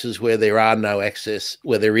places where there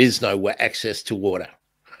is no access to water?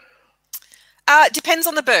 Depends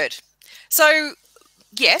on the bird. So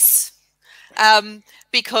yes,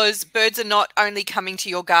 because birds are not only coming to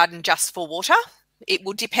your garden just for water. It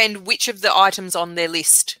will depend which of the items on their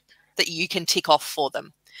list that you can tick off for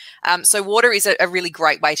them. So water is a really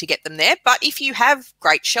great way to get them there. But if you have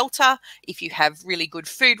great shelter, if you have really good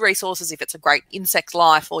food resources, if it's a great insect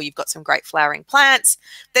life, or you've got some great flowering plants,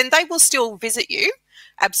 then they will still visit you.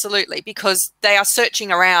 Absolutely, because they are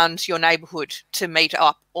searching around your neighbourhood to meet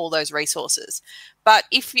up all those resources. But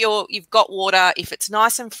if you've got water, if it's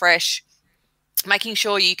nice and fresh, making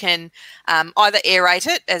sure you can either aerate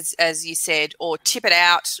it, as you said, or tip it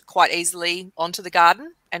out quite easily onto the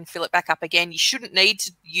garden and fill it back up again. You shouldn't need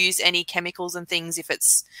to use any chemicals and things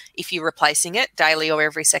if you're replacing it daily or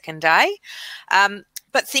every second day.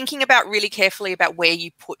 But thinking about really carefully about where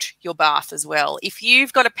you put your bath as well. If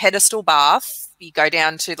you've got a pedestal bath, you go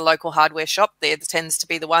down to the local hardware shop. There tends to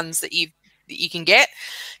be the ones that you can get.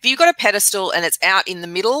 If you've got a pedestal and it's out in the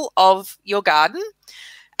middle of your garden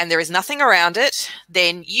and there is nothing around it,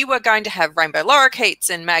 then you are going to have rainbow lorikeets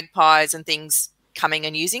and magpies and things coming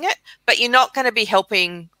and using it, but you're not going to be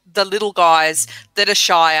helping the little guys that are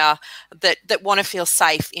shyer, that want to feel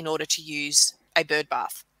safe in order to use a bird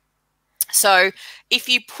bath. So if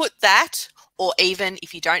you put that, or even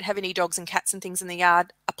if you don't have any dogs and cats and things in the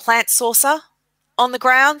yard, a plant saucer on the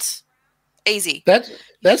ground, easy.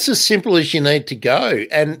 That's as simple as you need to go,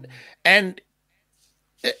 and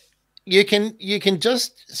you can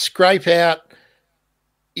just scrape out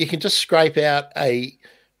a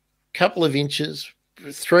couple of inches,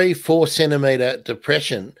 3-4 centimetre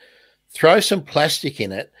depression, throw some plastic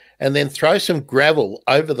in it, and then throw some gravel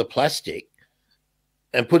over the plastic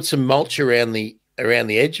and put some mulch around the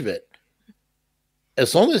edge of it.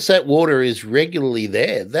 As long as that water is regularly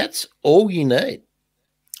there, that's all you need.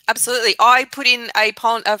 Absolutely. I put in a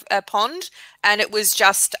pond, and it was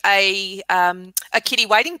just a kiddie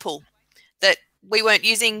wading pool that we weren't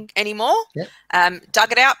using anymore. Yep.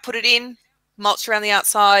 Dug it out, put it in, mulch around the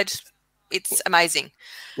outside. It's amazing.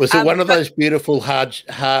 Was it one of those beautiful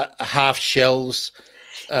half shells?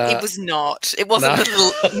 It was not. It wasn't with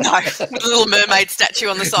a little mermaid statue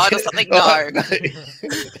on the side or something. No.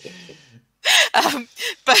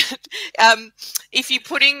 But if you're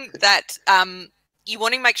putting that, you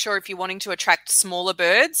want to make sure, if you're wanting to attract smaller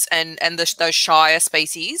birds and those shyer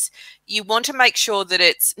species, you want to make sure that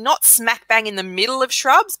it's not smack bang in the middle of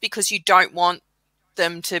shrubs, because you don't want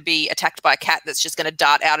them to be attacked by a cat that's just going to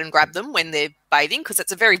dart out and grab them when they're bathing, because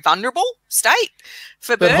it's a very vulnerable state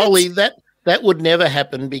for birds. But Holly, that would never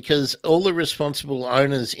happen, because all the responsible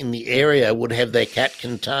owners in the area would have their cat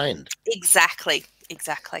contained. Exactly.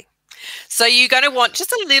 So you're going to want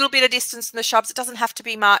just a little bit of distance from the shrubs. It doesn't have to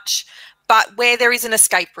be much, but where there is an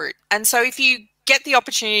escape route. And so if you get the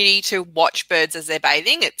opportunity to watch birds as they're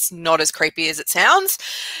bathing, it's not as creepy as it sounds.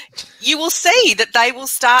 You will see that they will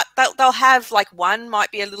start, they'll have, like, one might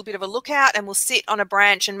be a little bit of a lookout and will sit on a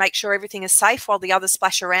branch and make sure everything is safe while the others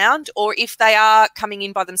splash around. Or if they are coming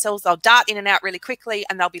in by themselves, they'll dart in and out really quickly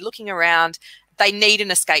and they'll be looking around. They need an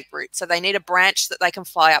escape route. So they need a branch that they can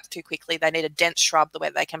fly up to quickly. They need a dense shrub where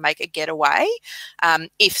they can make a getaway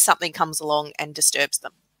if something comes along and disturbs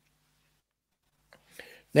them.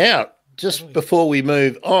 Now, just before we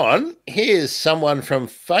move on, here's someone from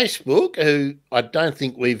Facebook who I don't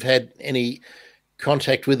think we've had any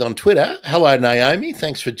contact with on Twitter. Hello, Naomi.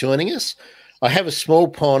 Thanks for joining us. I have a small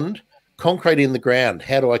pond, concrete in the ground.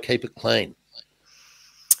 How do I keep it clean?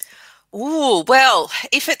 Oh, well,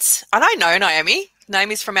 I know Naomi.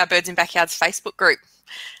 Naomi's from our Birds in Backyards Facebook group.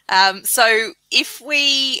 So if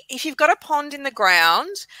you've got a pond in the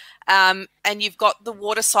ground, and you've got the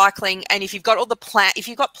water cycling, and if you've got all the if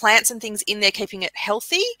you've got plants and things in there keeping it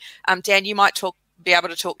healthy, Dan, you might be able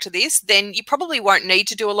to talk to this, then you probably won't need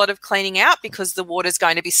to do a lot of cleaning out because the water's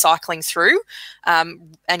going to be cycling through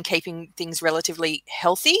and keeping things relatively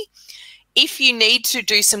healthy. If you need to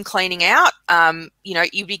do some cleaning out,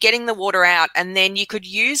 you'd be getting the water out, and then you could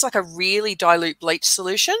use like a really dilute bleach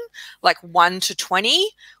solution, like 1 to 20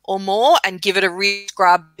 or more, and give it a real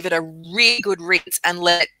scrub, give it a really good rinse, and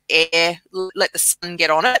let the sun get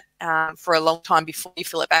on it for a long time before you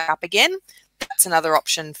fill it back up again. That's another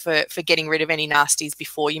option for getting rid of any nasties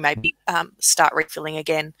before you maybe start refilling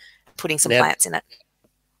again, putting some plants in it.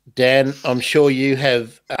 Dan, I'm sure you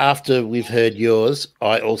have, after we've heard yours,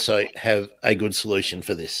 I also have a good solution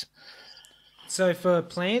for this. So for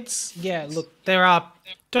plants, yeah, look,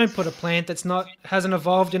 don't put a plant hasn't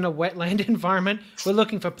evolved in a wetland environment. We're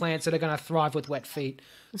looking for plants that are going to thrive with wet feet.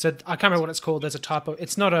 So I can't remember what it's called. There's a type of,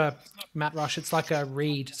 it's not a mat rush, it's like a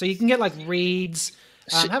reed. So you can get like reeds,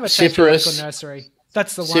 have a chat to your local nursery.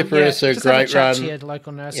 That's the one. Cypress, a great run. To your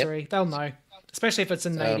local nursery. Yep. They'll know. Especially if it's a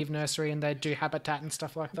native nursery and they do habitat and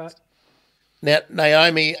stuff like that. Now,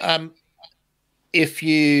 Naomi, if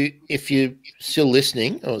you're still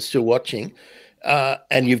listening or still watching,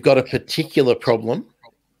 and you've got a particular problem,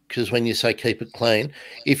 because when you say keep it clean,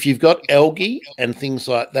 if you've got algae and things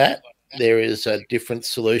like that, there is a different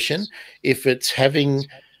solution. If it's having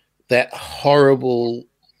that horrible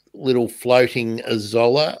little floating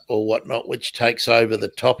azolla or whatnot, which takes over the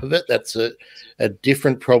top of it, that's a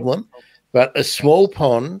different problem. But a small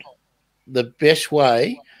pond, the best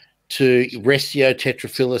way to Restio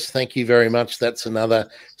tetraphilus, thank you very much. That's another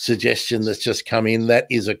suggestion that's just come in. That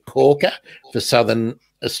is a corker for Southern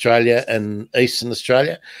Australia and Eastern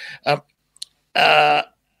Australia.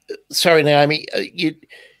 Sorry, Naomi,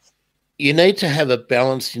 you need to have a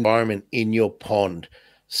balanced environment in your pond.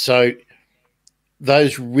 So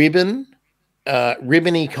those ribbony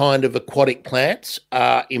kind of aquatic plants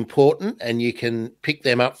are important, and you can pick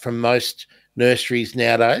them up from most nurseries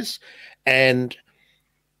nowadays. And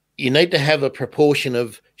you need to have a proportion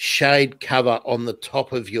of shade cover on the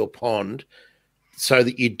top of your pond so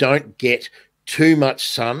that you don't get too much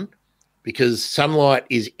sun, because sunlight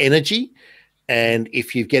is energy. And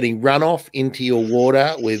if you're getting runoff into your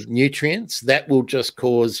water with nutrients, that will just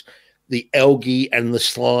cause the algae and the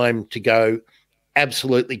slime to go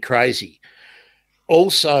absolutely crazy.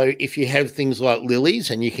 Also, if you have things like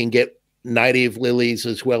lilies, and you can get native lilies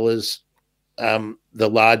as well as the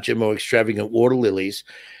larger, more extravagant water lilies,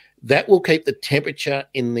 that will keep the temperature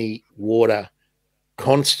in the water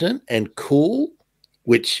constant and cool,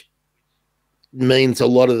 which means a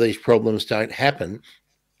lot of these problems don't happen.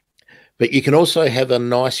 But you can also have a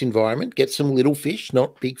nice environment, get some little fish,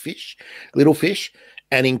 not big fish, little fish,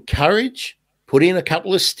 and put in a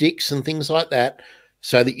couple of sticks and things like that,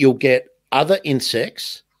 so that you'll get other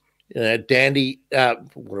insects, what do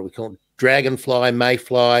we call them? Dragonfly,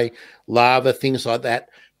 mayfly, larvae, things like that.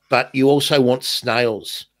 But you also want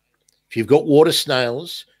snails. If you've got water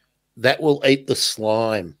snails, that will eat the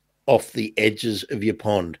slime off the edges of your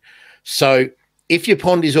pond. So if your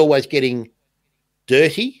pond is always getting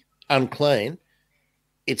dirty, unclean,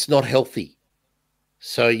 it's not healthy.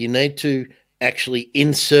 So you need to actually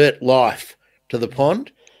insert life to the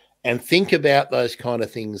pond and think about those kind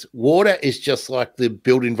of things. Water is just like the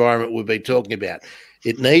built environment we've been talking about.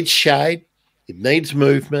 It needs shade. It needs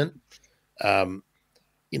movement. You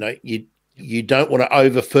don't want to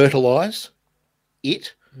over-fertilize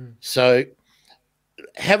it. So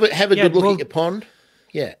have a good look at your pond.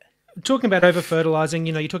 Yeah. Talking about over-fertilizing,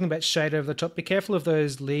 you're talking about shade over the top. Be careful of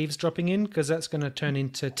those leaves dropping in, because that's going to turn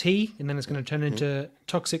into tea, and then it's going to turn into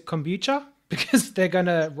toxic kombucha, because they're going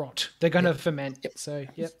to rot. They're going to ferment. Yep. So,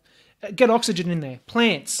 get oxygen in there.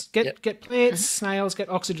 Plants. Get plants, snails, get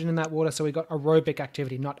oxygen in that water, so we got aerobic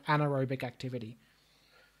activity, not anaerobic activity.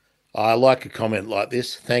 I like a comment like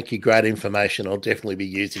this. Thank you. Great information. I'll definitely be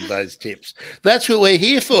using those tips. That's what we're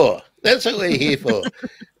here for.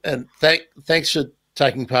 And thanks for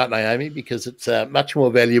taking part, Naomi, because it's much more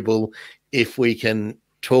valuable if we can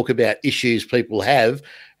talk about issues people have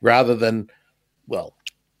rather than, well,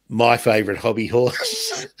 my favourite hobby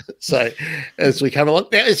horse. So as we come along.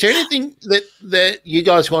 Now, is there anything that you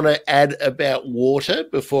guys want to add about water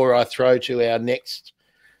before I throw to our next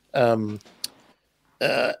or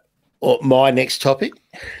my next topic?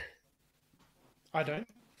 I don't.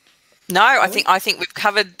 No, I think we've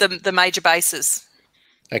covered the major bases.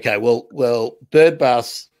 Okay, well, bird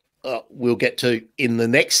baths we'll get to in the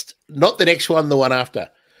next, not the next one, the one after.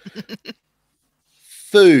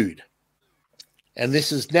 Food. And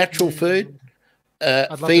this is natural food,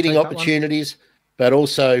 feeding opportunities, but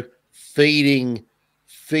also feeding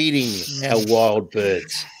our wild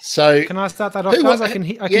birds. So can I start that off, guys? I can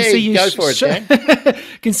see you go for it, Dan.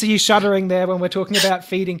 can see you shuddering there when we're talking about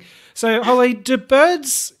feeding. So, Holly, do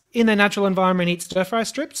birds in their natural environment eat stir-fry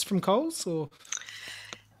strips from Coles, or?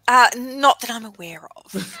 Not that I'm aware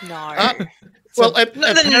of. No. Well, not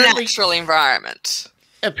in the natural environment.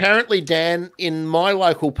 Apparently, Dan, in my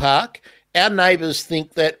local park, our neighbours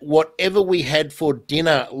think that whatever we had for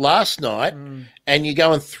dinner last night and you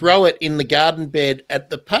go and throw it in the garden bed at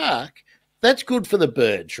the park, that's good for the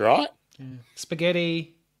birds, right? Yeah.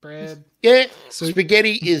 Spaghetti, bread. Yeah,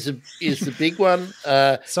 spaghetti is the big one.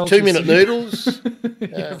 2-minute noodles.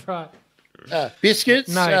 Yeah, right. Biscuits.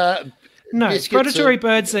 No, biscuits predatory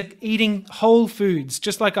birds are eating whole foods,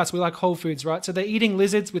 just like us. We like whole foods, right? So they're eating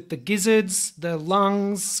lizards with the gizzards, the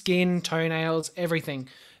lungs, skin, toenails, everything.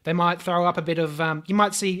 They might throw up a bit of, you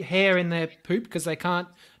might see hair in their poop because they can't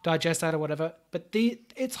digest that or whatever. But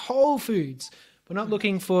it's whole foods. We're not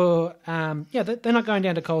looking for, they're not going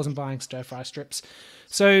down to Coles and buying stir-fry strips.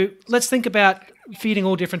 So let's think about feeding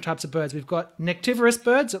all different types of birds. We've got nectivorous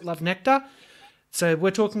birds that love nectar. So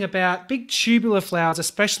we're talking about big tubular flowers,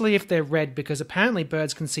 especially if they're red, because apparently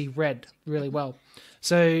birds can see red really well.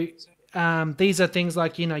 So these are things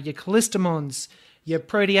like, your callistemons, your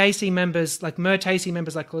proteaceae members, like myrtaceae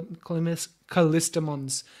members like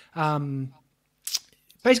callistemons.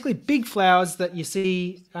 Basically big flowers that you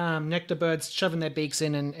see nectar birds shoving their beaks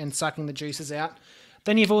in and sucking the juices out.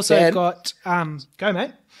 Then you've also got... go,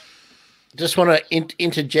 mate. Just want to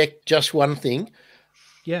interject just one thing.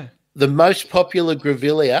 Yeah. The most popular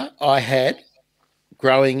grevillea I had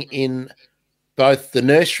growing in both the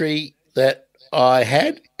nursery that I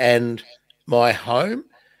had and my home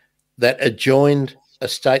that adjoined a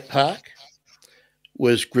state park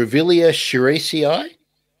was Grevillea schuricii,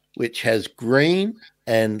 which has green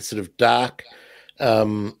and sort of dark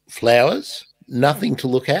flowers, nothing to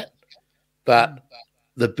look at, but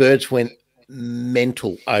the birds went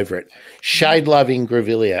mental over it. Shade-loving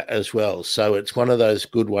grevillea as well, so it's one of those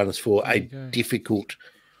good ones for a difficult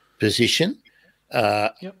position.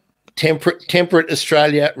 Temperate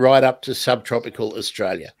Australia right up to subtropical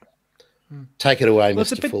Australia. Take it away, Mr. Fuller.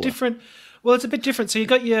 It's a bit different. So you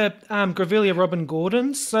got your Grevillea Robin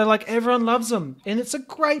Gordons. So like everyone loves them, and it's a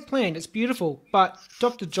great plant. It's beautiful. But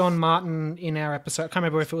Dr. John Martin in our episode, I can't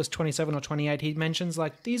remember if it was 27 or 28, he mentions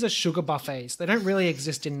like these are sugar buffets. They don't really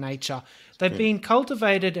exist in nature. They've been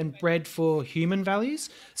cultivated and bred for human values.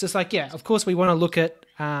 So it's like, of course we want to look at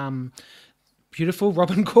beautiful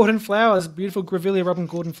Robin Gordon flowers, beautiful Grevillea Robin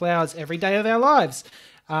Gordon flowers every day of our lives.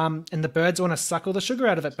 And the birds want to suck all the sugar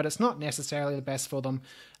out of it, but it's not necessarily the best for them.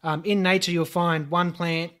 In nature, you'll find one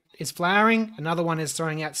plant is flowering, another one is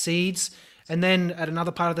throwing out seeds, and then at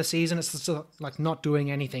another part of the season, it's just like not doing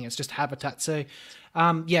anything. It's just habitat. So,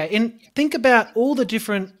 think about all the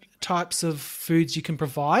different types of foods you can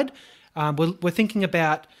provide. We're thinking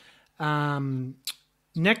about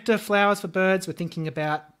nectar flowers for birds. We're thinking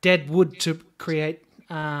about dead wood to create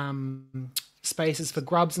spaces for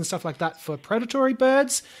grubs and stuff like that for predatory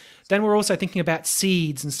birds. Then we're also thinking about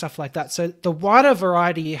seeds and stuff like that. So the wider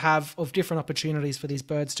variety you have of different opportunities for these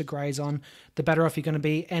birds to graze on, the better off you're going to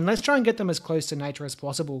be. And let's try and get them as close to nature as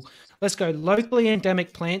possible. Let's go locally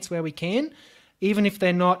endemic plants where we can, even if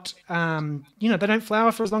they're not, they don't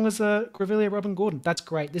flower for as long as a Grevillea Robin Gordon. That's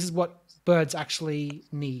great. This is what birds actually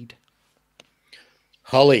need.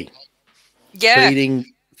 Holly. Yeah.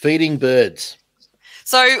 Feeding birds.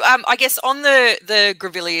 So I guess on the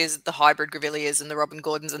grevilleas, the hybrid grevilleas and the Robin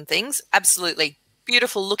Gordons and things, absolutely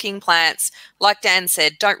beautiful looking plants. Like Dan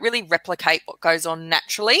said, don't really replicate what goes on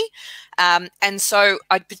naturally. And so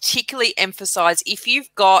I'd particularly emphasize if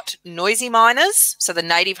you've got noisy miners, so the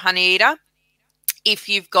native honeyeater, if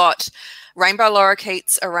you've got rainbow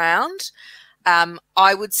lorikeets around,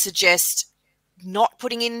 I would suggest not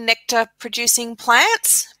putting in nectar producing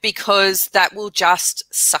plants because that will just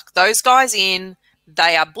suck those guys in.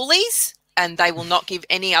 They are bullies and they will not give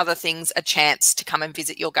any other things a chance to come and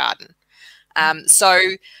visit your garden. So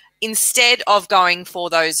instead of going for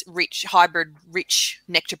those hybrid rich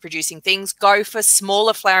nectar producing things, go for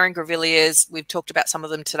smaller flowering grevilleas. We've talked about some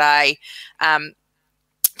of them today.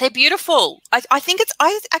 They're beautiful. I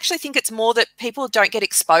actually think it's more that people don't get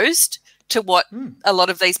exposed to what a lot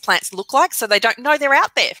of these plants look like, so they don't know they're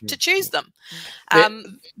out there to choose them.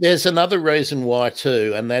 There's another reason why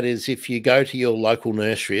too, and that is if you go to your local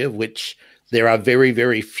nursery, of which there are very,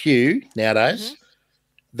 very few nowadays,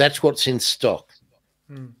 that's what's in stock.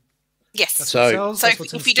 Yes. So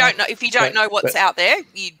if you don't know what's out there,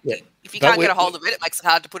 if you can't get a hold of it, it makes it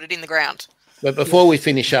hard to put it in the ground. But before we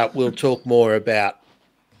finish up, we'll talk more about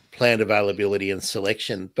plant availability and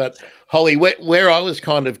selection. But Holly, where I was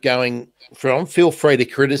kind of going from, feel free to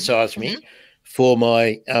criticise me for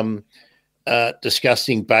my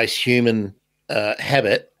disgusting base human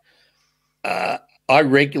habit. I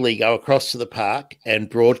regularly go across to the park and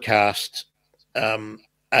broadcast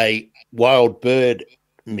a wild bird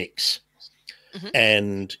mix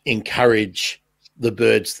and encourage the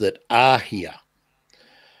birds that are here.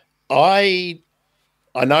 I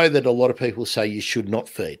know that a lot of people say you should not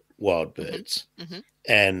feed wild birds,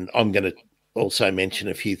 and I'm going to also mention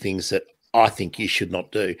a few things that I think you should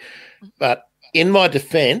not do. But in my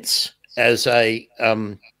defence, as a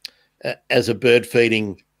bird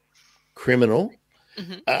feeding criminal,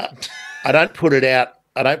 I don't put it out.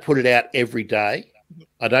 I don't put it out every day.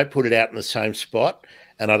 I don't put it out in the same spot,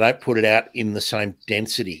 and I don't put it out in the same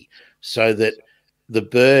density, so that the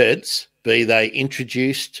birds, be they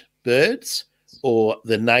introduced birds or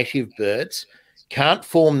the native birds, can't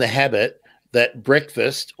form the habit that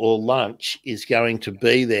breakfast or lunch is going to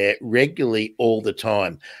be there regularly all the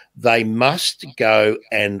time. They must go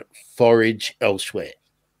and forage elsewhere.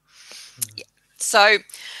 Yeah. So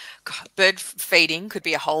God, bird feeding could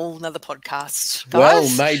be a whole nother podcast, guys. Well,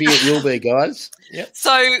 maybe it will be, guys. Yep.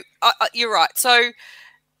 So you're right. So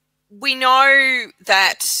we know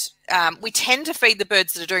that we tend to feed the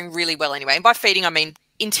birds that are doing really well anyway. And by feeding, I mean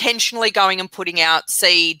intentionally going and putting out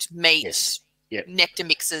seed, meat, nectar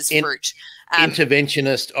mixes, fruit.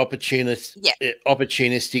 Interventionist,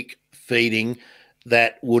 opportunistic feeding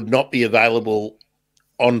that would not be available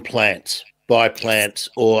on plants, by plants,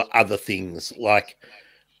 or other things like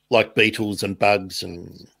beetles and bugs.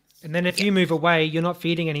 And then if you move away, you're not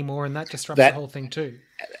feeding anymore, and that disrupts the whole thing too.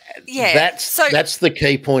 Yeah. That's the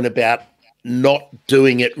key point about not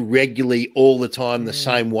doing it regularly all the time the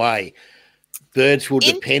same way. Birds will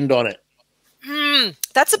depend on it.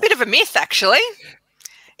 That's a bit of a myth, actually.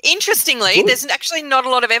 Interestingly, there's actually not a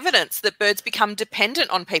lot of evidence that birds become dependent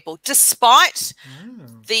on people, despite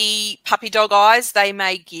the puppy dog eyes they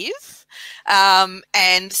may give.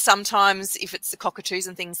 And sometimes if it's the cockatoos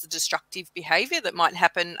and things, the destructive behaviour that might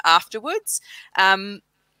happen afterwards.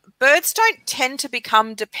 Birds don't tend to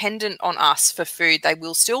become dependent on us for food. They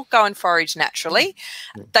will still go and forage naturally.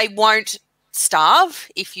 They won't starve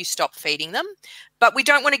if you stop feeding them, but we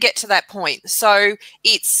don't want to get to that point. So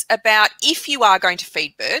it's about, if you are going to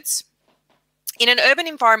feed birds in an urban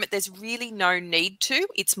environment, there's really no need to.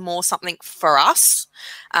 It's more something for us,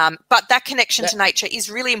 but that connection to nature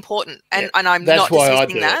is really important, and I'm not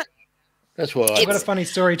dismissing that. That's why I've got a funny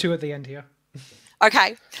story too at the end here.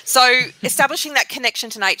 Okay, so establishing that connection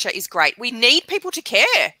to nature is great. We need people to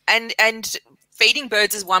care, and feeding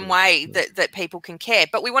birds is one way that people can care,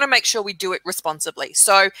 but we want to make sure we do it responsibly.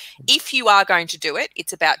 So if you are going to do it,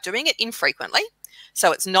 it's about doing it infrequently.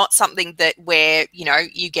 So it's not something that where,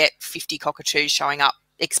 you get 50 cockatoos showing up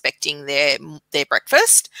expecting their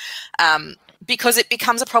breakfast, because it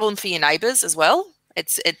becomes a problem for your neighbours as well.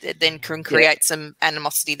 It then can create some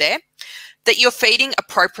animosity there. That you're feeding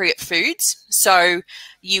appropriate foods. So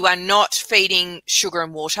you are not feeding sugar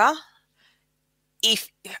and water.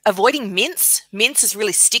 Avoiding mince is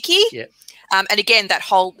really sticky. And again,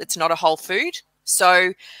 it's not a whole food.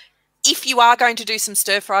 So if you are going to do some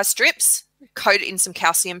stir fry strips, coat it in some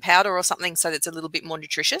calcium powder or something so that it's a little bit more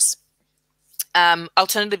nutritious.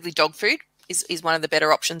 Alternatively, dog food is one of the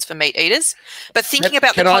better options for meat eaters. But thinking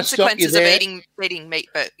about the consequences of eating meat,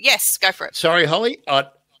 but yes, go for it. Sorry, Holly.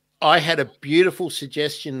 I had a beautiful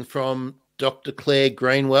suggestion from Dr. Claire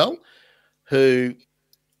Greenwell, who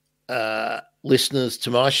listeners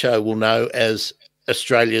to my show will know as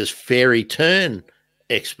Australia's fairy turn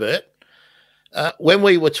expert. When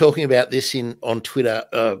we were talking about this on Twitter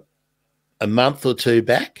a month or two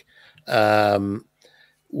back,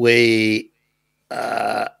 we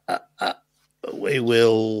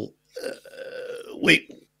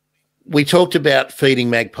talked about feeding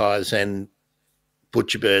magpies and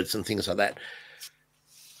butcher birds and things like that.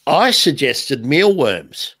 I suggested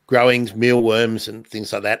mealworms, growing mealworms and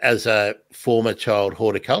things like that as a former child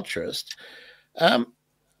horticulturist.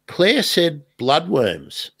 Claire said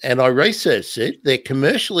bloodworms, and I researched it. They're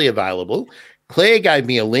commercially available. Claire gave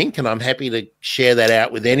me a link, and I'm happy to share that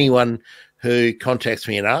out with anyone who contacts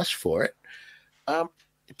me and asks for it.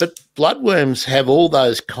 But bloodworms have all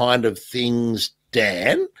those kind of things,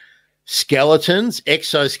 Dan. Skeletons,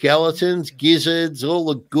 exoskeletons, gizzards, all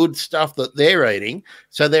the good stuff that they're eating.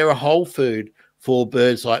 So they're a whole food for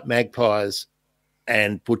birds like magpies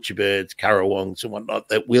and butcher birds, currawongs and whatnot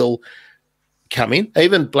that will come in.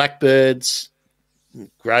 Even blackbirds,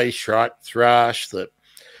 grey shrike, thrush, the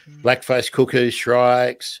black-faced cuckoo,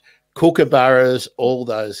 shrikes, kookaburras, all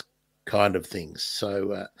those kind of things.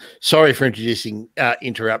 So sorry for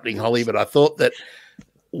interrupting, Holly, but I thought that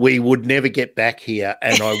we would never get back here,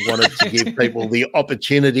 and I wanted to give people the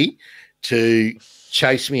opportunity to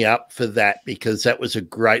chase me up for that, because that was a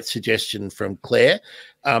great suggestion from Claire.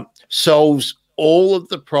 Solves all of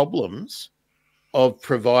the problems of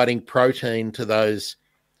providing protein to those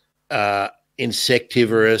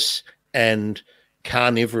insectivorous and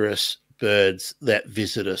carnivorous birds that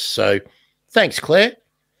visit us. So thanks, Claire.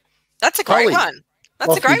 That's a great Holly, one.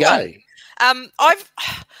 That's a great one. Go.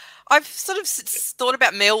 I've sort of thought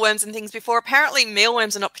about mealworms and things before. Apparently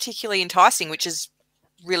mealworms are not particularly enticing, which is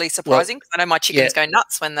really surprising, because I know my chickens go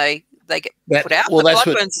nuts when they get put out. Well, but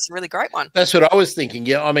bloodworms is a really great one. That's what I was thinking.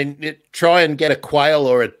 Yeah, I mean, try and get a quail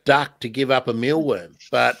or a duck to give up a mealworm,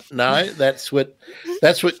 but no, that's what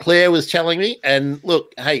Claire was telling me. And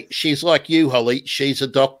look, hey, she's like you, Holly. She's a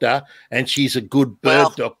doctor, and she's a good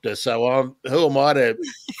bird doctor. So who am I to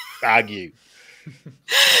argue?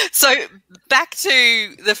 So back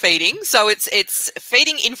to the feeding. So it's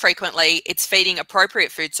feeding infrequently. It's feeding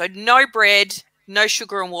appropriate food. So no bread, no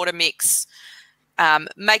sugar and water mix.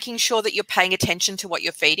 Making sure that you're paying attention to what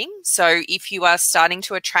you're feeding. So if you are starting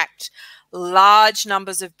to attract large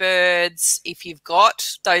numbers of birds, if you've got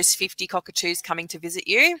those 50 cockatoos coming to visit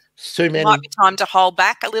you, it's too many. It might be time to hold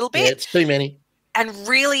back a little bit. Yeah, it's too many. And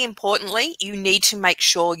really importantly, you need to make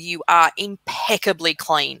sure you are impeccably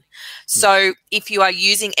clean. So if you are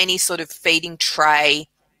using any sort of feeding tray,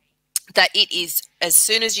 that it is, as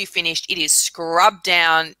soon as you finished, it is scrubbed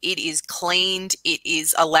down, it is cleaned, it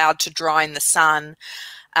is allowed to dry in the sun.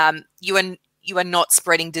 You are not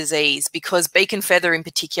spreading disease, because beak and feather in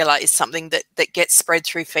particular is something that gets spread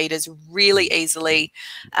through feeders really easily,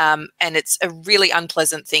 and it's a really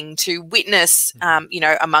unpleasant thing to witness,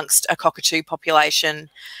 amongst a cockatoo population.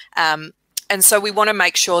 And so we want to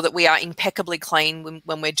make sure that we are impeccably clean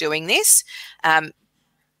when we're doing this.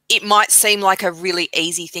 It might seem like a really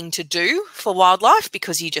easy thing to do for wildlife,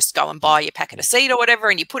 because you just go and buy your packet of seed or whatever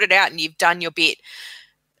and you put it out and you've done your bit.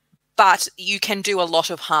 But you can do a lot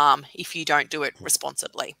of harm if you don't do it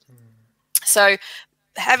responsibly. So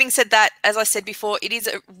having said that, as I said before, it is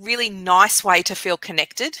a really nice way to feel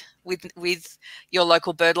connected with your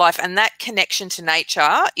local bird life, and that connection to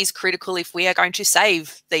nature is critical if we are going to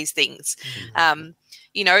save these things.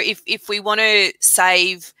 If we want to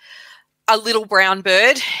save a little brown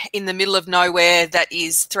bird in the middle of nowhere that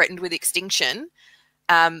is threatened with extinction,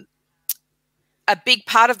 a big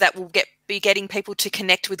part of that will be getting people to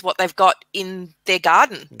connect with what they've got in their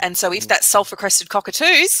garden. And so if that's sulphur-crested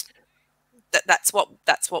cockatoos, that's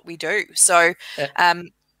what we do. So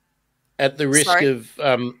at the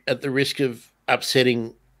risk of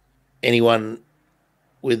upsetting anyone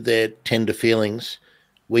with their tender feelings,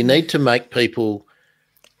 we need to make people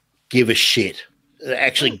give a shit.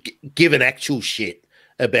 Actually give an actual shit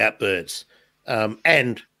about birds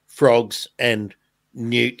and frogs and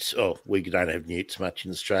newts. Oh, we don't have newts much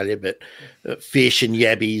in Australia, but fish and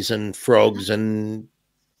yabbies and frogs and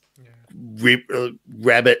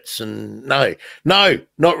rabbits and no,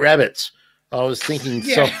 not rabbits. I was thinking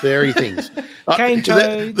soft furry things. Cane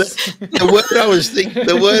toads. The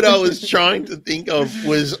word I was trying to think of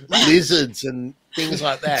was lizards and things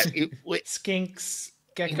like that. Skinks.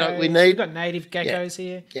 Geckos. We've got native geckos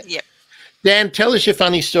here. Yep. Dan, tell us your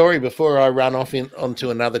funny story before I run off onto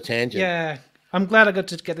another tangent. Yeah, I'm glad I got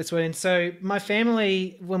to get this one in. So my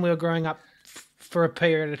family, when we were growing up for a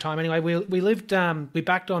period of time anyway, we lived, we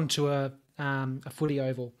backed onto a footy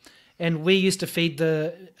oval, and we used to feed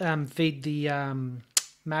the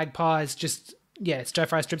magpies just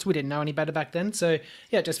stir-fry strips. We didn't know any better back then. So,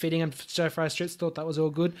 just feeding them stir-fry strips, thought that was all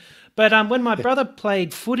good. But when my brother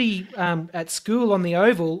played footy at school on the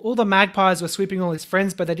oval, all the magpies were sweeping all his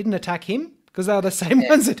friends, but they didn't attack him because they were the same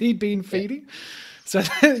ones that he'd been feeding. So,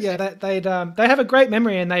 they have a great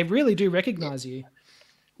memory, and they really do recognise you.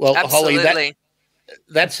 Well, absolutely. Holly,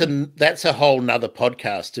 that's a whole nother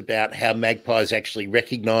podcast about how magpies actually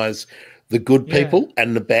recognise the good people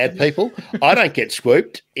and the bad people. I don't get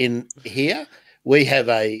swooped in here. We have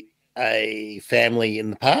a family in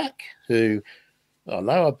the park who,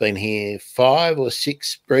 I've been here 5 or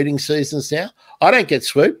 6 breeding seasons now. I don't get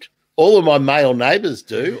swooped. All of my male neighbours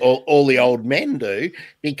do, or all the old men do,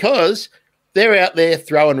 because they're out there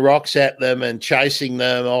throwing rocks at them and chasing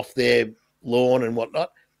them off their lawn and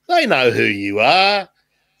whatnot. They know who you are,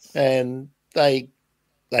 and they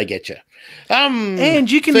get you.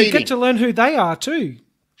 And you can get to learn who they are too.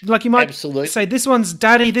 Like you might say, this one's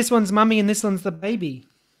daddy, this one's mummy, and this one's the baby.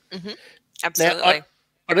 Mm-hmm. Absolutely. Now,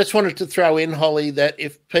 I just wanted to throw in, Holly, that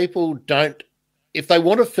if they want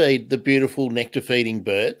to feed the beautiful nectar-feeding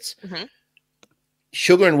birds,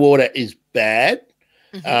 sugar and water is bad.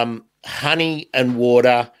 Mm-hmm. Honey and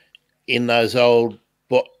water in those old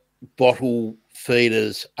bottle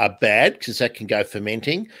feeders are bad because that can go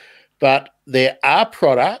fermenting. But there are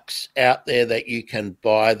products out there that you can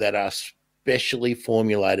buy that are specially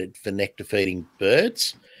formulated for nectar feeding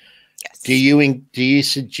birds. Yes. Do you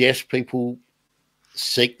suggest people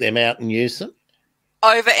seek them out and use them?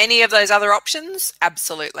 Over any of those other options?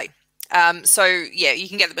 Absolutely. So, yeah, you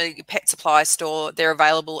can get them at your pet supply store. They're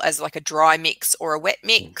available as like a dry mix or a wet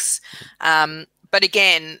mix. But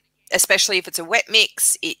again, especially if it's a wet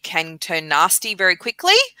mix, it can turn nasty very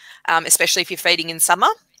quickly, especially if you're feeding in summer.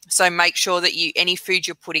 So make sure that any food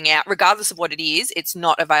you're putting out, regardless of what it is, it's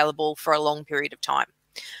not available for a long period of time.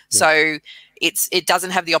 Yeah. So it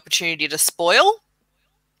doesn't have the opportunity to spoil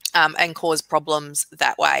and cause problems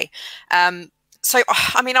that way. So,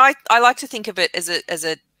 I mean, I like to think of it as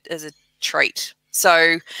a treat.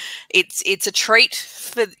 So it's a treat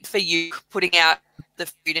for you putting out the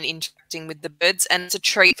food and interacting with the birds, and it's a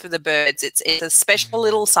treat for the birds. It's a special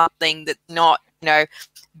little something that's not,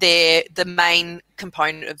 the main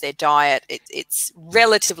component of their diet. It's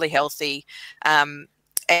relatively healthy,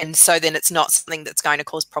 and so then it's not something that's going to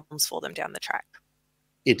cause problems for them down the track.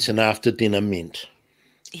 It's an after dinner mint.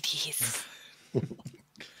 It is.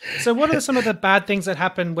 So what are some of the bad things that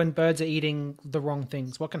happen when birds are eating the wrong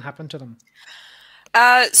things? What can happen to them?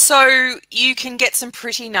 So you can get some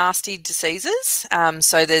pretty nasty diseases.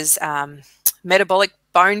 So there's metabolic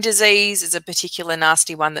bone disease is a particular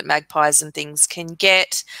nasty one that magpies and things can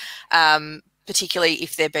get, particularly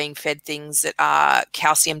if they're being fed things that are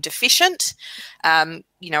calcium deficient.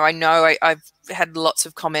 I know I've had lots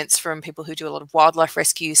of comments from people who do a lot of wildlife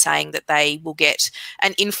rescue saying that they will get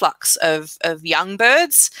an influx of young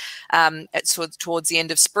birds towards the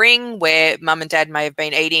end of spring, where mum and dad may have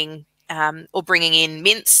been eating or bringing in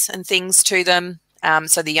mince and things to them.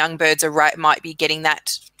 So the young birds might be getting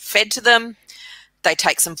that fed to them. They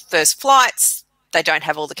take some first flights. They don't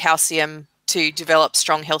have all the calcium to develop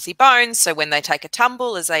strong, healthy bones. So when they take a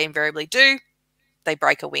tumble, as they invariably do, they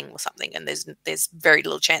break a wing or something, and there's very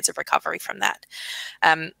little chance of recovery from that.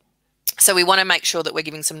 So we want to make sure that we're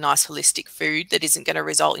giving some nice holistic food that isn't going to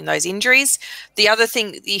result in those injuries. The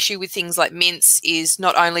issue with things like mince is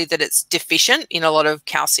not only that it's deficient in a lot of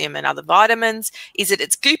calcium and other vitamins, is that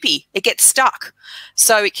it's goopy. It gets stuck.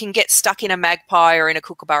 So it can get stuck in a magpie or in a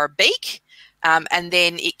kookaburra beak, and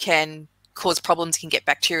then it can cause problems. It can get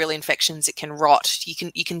bacterial infections. It can rot.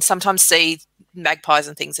 You can sometimes see magpies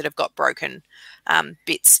and things that have got broken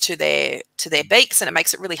bits to their beaks, and it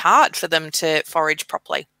makes it really hard for them to forage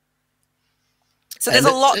properly. So there's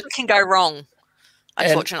a lot that can go wrong,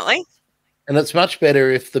 unfortunately. And it's much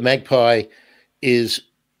better if the magpie is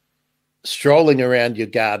strolling around your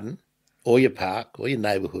garden or your park or your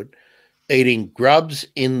neighbourhood, eating grubs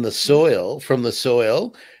in the soil, from the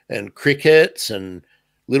soil, and crickets and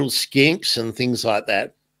little skinks and things like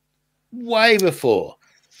that, way before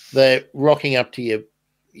they're rocking up to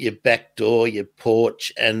your back door, your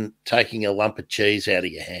porch, and taking a lump of cheese out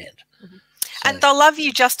of your hand. And they'll love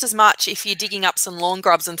you just as much if you're digging up some lawn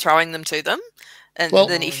grubs and throwing them to them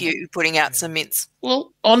than if you're putting out some mince.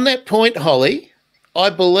 Well, on that point, Holly,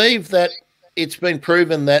 I believe that it's been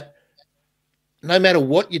proven that no matter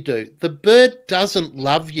what you do, the bird doesn't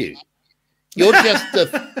love you. You're just a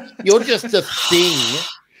thing. You're just a thing.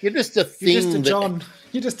 You're just a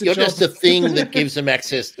thing that gives them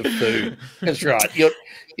access to food. That's right.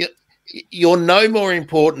 You're no more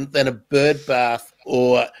important than a bird bath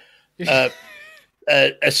or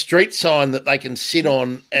a street sign that they can sit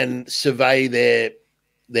on and survey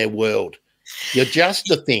their world. You're just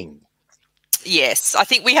a thing. Yes, I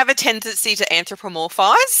think we have a tendency to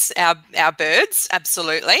anthropomorphize our birds,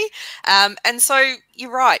 absolutely. And so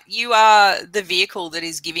you're right, you are the vehicle that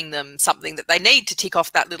is giving them something that they need to tick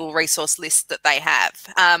off that little resource list that they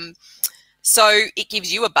have. So it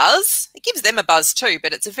gives you a buzz. It gives them a buzz too,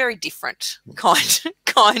 but it's a very different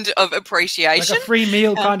kind of appreciation. Like a free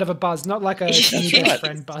meal kind of a buzz, not like a best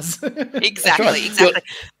friend buzz. Exactly, exactly.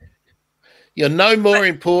 You're no more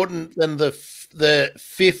important than the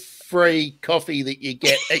fifth free coffee that you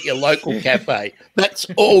get at your local cafe. That's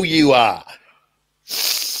all you are.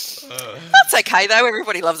 That's okay though.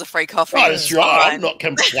 Everybody loves a free coffee. Oh, that's right. I'm not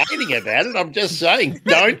complaining about it. I'm just saying,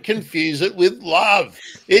 don't confuse it with love.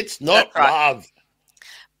 It's not love.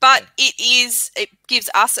 But it gives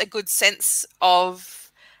us a good sense of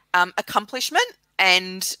accomplishment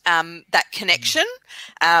and that connection,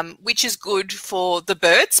 which is good for the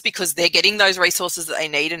birds because they're getting those resources that they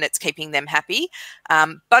need and it's keeping them happy.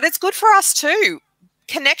 But it's good for us too.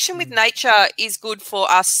 Connection with nature is good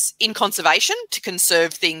for us in conservation to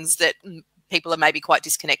conserve things that people are maybe quite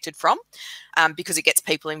disconnected from, because it gets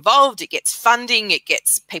people involved, it gets funding, it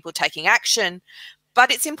gets people taking action.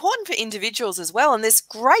 But it's important for individuals as well. And there's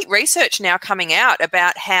great research now coming out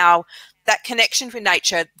about how that connection with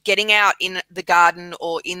nature, getting out in the garden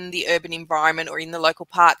or in the urban environment or in the local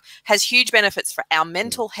park, has huge benefits for our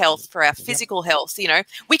mental health, for our physical health. You know,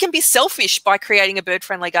 we can be selfish by creating a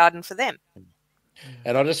bird-friendly garden for them.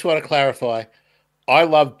 And I just want to clarify, I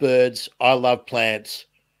love birds, I love plants,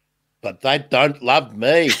 but they don't love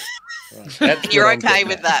me. Right, and you're okay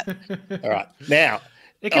with that. All right. Now,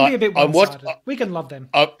 it can be a bit one-sided. We can love them.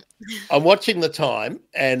 I'm watching the time,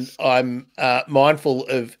 and I'm mindful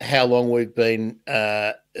of how long we've been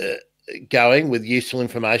going with useful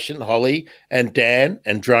information, Holly and Dan,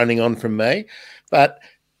 and droning on from me. But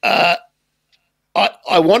I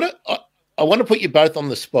want to put you both on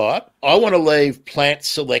the spot. I want to leave plant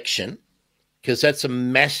selection, because that's a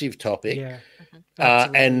massive topic,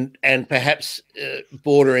 and perhaps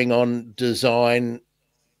bordering on design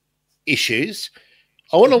issues.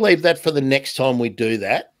 I want to leave that for the next time we do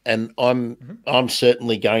that, and I'm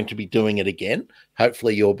certainly going to be doing it again.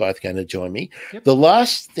 Hopefully you're both going to join me. Yep. The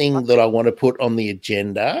last thing that I want to put on the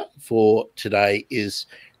agenda for today is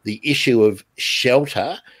the issue of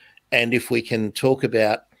shelter, and if we can talk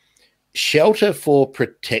about shelter for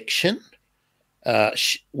protection.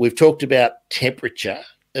 We've talked about temperature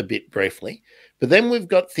a bit briefly, but then we've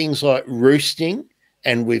got things like roosting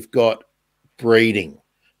and we've got breeding.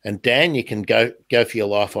 And Dan, you can go for your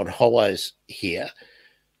life on hollows here.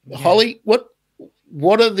 Yeah. Holly, what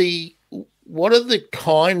are the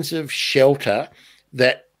kinds of shelter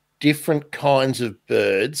that different kinds of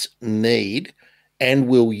birds need and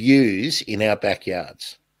will use in our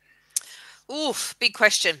backyards? Oof, big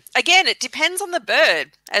question. Again, it depends on the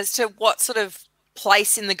bird as to what sort of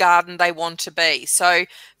place in the garden they want to be. So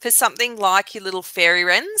for something like your little fairy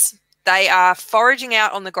wrens, they are foraging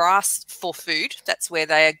out on the grass for food. That's where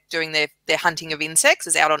they are doing their hunting of insects,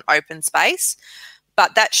 is out on open space.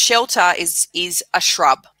 But that shelter is a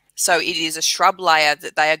shrub. So it is a shrub layer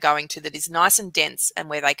that they are going to that is nice and dense and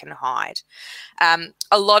where they can hide.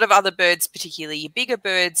 A lot of other birds, particularly your bigger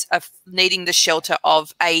birds, are needing the shelter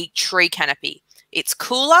of a tree canopy. It's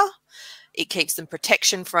cooler. It keeps them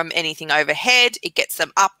protection from anything overhead. It gets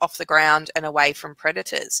them up off the ground and away from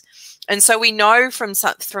predators. And so we know from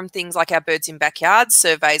things like our Birds in Backyards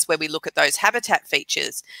surveys, where we look at those habitat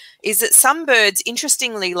features, is that some birds,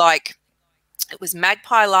 interestingly, like it was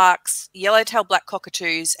magpie larks, yellow-tailed black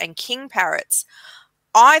cockatoos, and king parrots,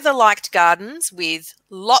 either liked gardens with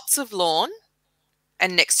lots of lawn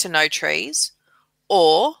and next to no trees,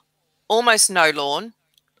 or almost no lawn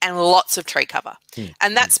and lots of tree cover.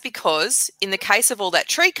 And that's because in the case of all that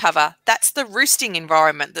tree cover, that's the roosting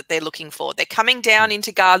environment that they're looking for. They're coming down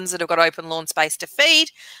into gardens that have got open lawn space to feed,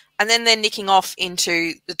 and then they're nicking off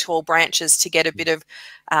into the tall branches to get a bit of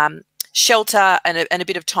shelter and a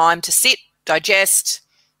bit of time to sit, digest,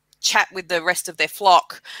 chat with the rest of their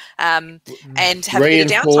flock, and have a bit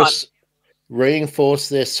of downtime. Reinforce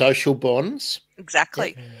their social bonds.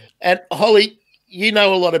 Exactly. And Holly, you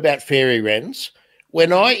know a lot about fairy wrens.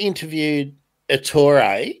 When I interviewed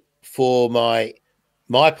Ettore for my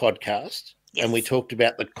podcast, and we talked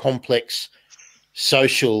about the complex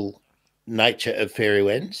social nature of fairy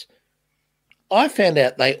wrens, I found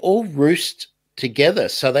out they all roost together.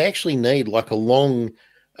 So they actually need like a long,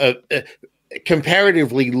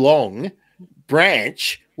 comparatively long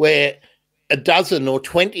branch where a dozen or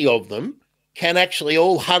 20 of them can actually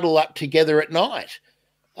all huddle up together at night.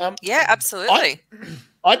 Yeah, absolutely.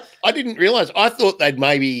 I didn't realise. I thought they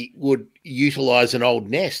maybe would utilise an old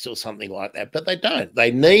nest or something like that, but they don't.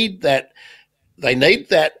 They need that. They need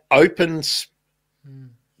that open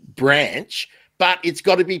branch, but it's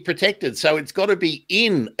got to be protected. So it's got to be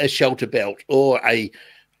in a shelter belt or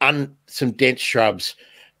some dense shrubs.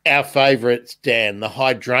 Our favourites, Dan, the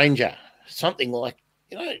hydrangea, something like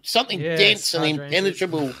something dense and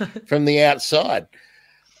impenetrable from the outside.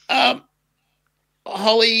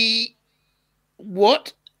 Holly,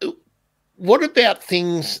 what about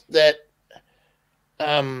things that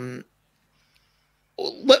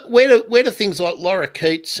where do things like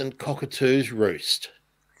lorikeets and cockatoos roost?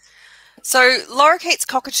 So lorikeets,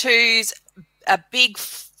 cockatoos are big.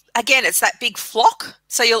 Again, it's that big flock.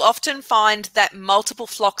 So you'll often find that multiple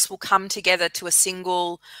flocks will come together to a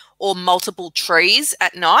single or multiple trees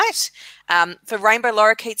at night. For rainbow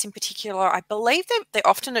lorikeets in particular, I believe they're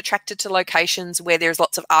often attracted to locations where there's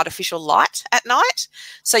lots of artificial light at night.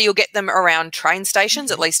 So you'll get them around train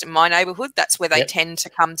stations, at least in my neighbourhood. That's where they tend to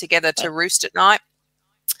come together to roost at night.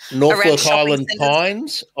 Norfolk Island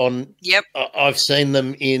pines I've seen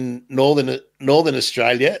them in northern Northern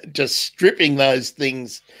Australia, just stripping those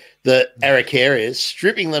things, the araucarias,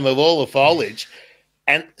 stripping them of all the foliage,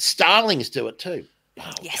 and starlings do it too.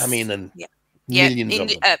 Oh, Yes. come in and Yeah. millions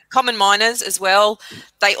of them. Common miners as well.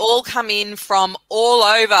 They all come in from all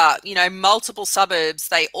over, you know, multiple suburbs.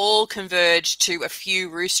 They all converge to a few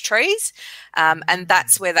roost trees, and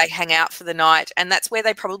that's where they hang out for the night. And that's where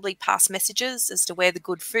they probably pass messages as to where the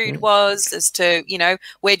good food was, as to, you know,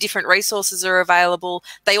 where different resources are available.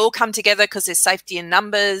 They all come together because there's safety in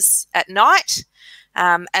numbers at night,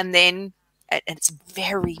 and then it's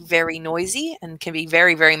very, very noisy and can be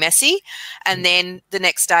very, very messy. And then the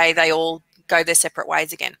next day they all go their separate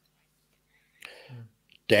ways again.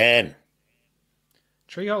 Dan.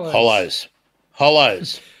 Tree hollows.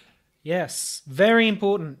 Hollows. Yes, very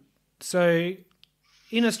important. So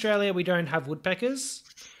in Australia, we don't have woodpeckers.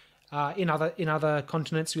 In other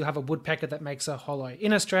continents, you have a woodpecker that makes a hollow.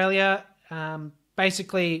 In Australia,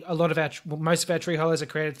 basically most of our tree hollows are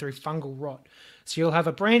created through fungal rot. So you'll have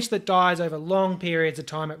a branch that dies over long periods of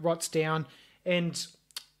time. It rots down, and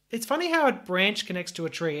it's funny how a branch connects to a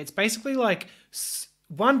tree. It's basically like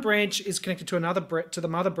one branch is connected to to the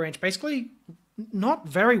mother branch, basically not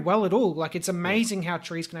very well at all. Like, it's amazing how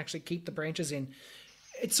trees can actually keep the branches in.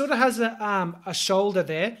 It sort of has a shoulder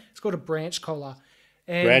there. It's called a branch collar.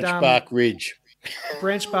 And, branch bark ridge.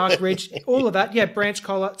 Branch bark ridge, all of that. Yeah, branch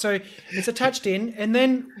collar. So it's attached in, and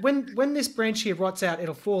then when this branch here rots out,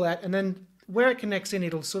 it'll fall out, and then where it connects in,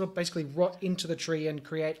 it'll sort of basically rot into the tree and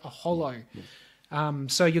create a hollow.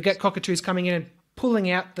 So you'll get cockatoos coming in and pulling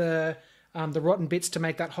out the rotten bits to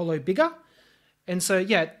make that hollow bigger. And so,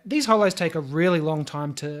 yeah, these hollows take a really long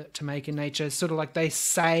time to make in nature. It's sort of like they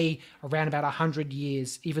say around about 100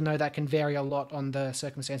 years, even though that can vary a lot on the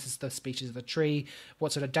circumstances, the species of the tree,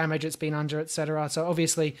 what sort of damage it's been under, etc. So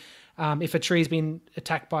obviously, if a tree's been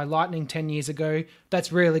attacked by lightning 10 years ago,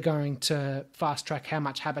 that's really going to fast track how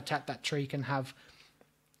much habitat that tree can have.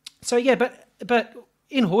 So yeah, but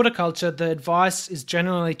in horticulture, the advice is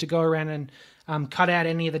generally to go around and cut out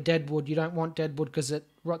any of the dead wood. You don't want dead wood because it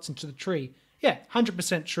rots into the tree. Yeah,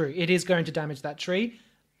 100% true. It is going to damage that tree,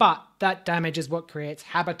 but that damage is what creates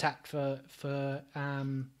habitat for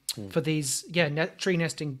these tree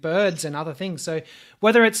nesting birds and other things. So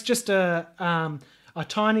whether it's just a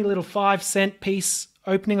tiny little 5-cent piece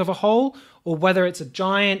opening of a hole, or whether it's a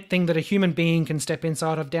giant thing that a human being can step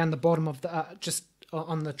inside of down the bottom of the just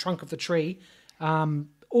on the trunk of the tree,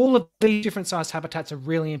 all of these different sized habitats are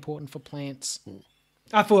really important for plants.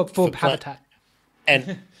 For habitat.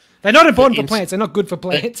 And they're not important for plants. They're not good for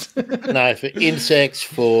plants. No, for insects,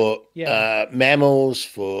 for mammals,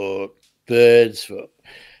 for birds, for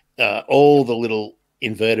all the little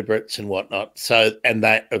invertebrates and whatnot. So, and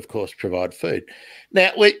that, of course, provide food.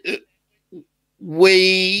 Now,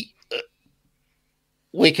 we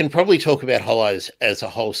can probably talk about hollows as a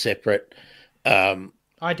whole separate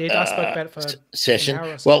I did. I spoke about it for session. An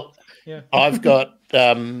hour or so. Well, yeah. I've got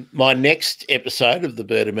my next episode of the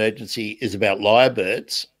Bird Emergency is about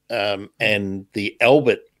lyrebirds and the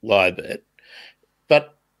Albert lyrebird.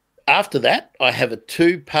 But after that, I have a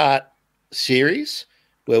 2-part series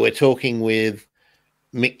where we're talking with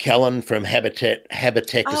Mick Callan from Habitat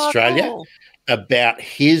Australia cool. about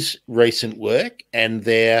his recent work and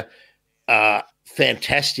their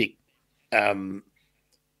fantastic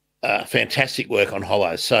work on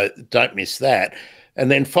hollows. So don't miss that.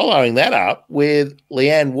 And then following that up with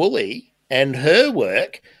Leanne Woolley and her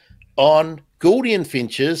work on Gouldian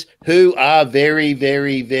finches, who are very,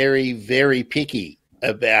 very, very, very picky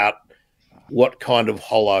about what kind of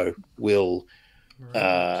hollow will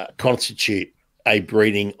constitute a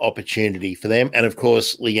breeding opportunity for them. And, of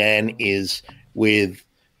course, Leanne is with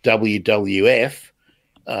WWF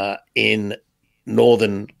in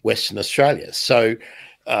northern Western Australia. So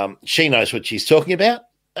she knows what she's talking about.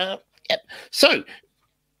 So,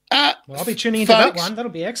 well, I'll be tuning into that one.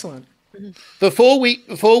 That'll be excellent. Before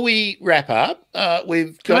we wrap up,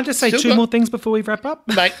 Can I just say two more things before we wrap up?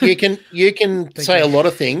 Mate, you can say a lot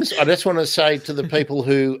of things. I just want to say to the people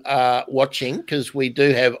who are watching, because we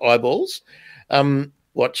do have eyeballs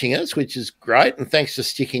watching us, which is great, and thanks for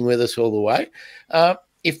sticking with us all the way.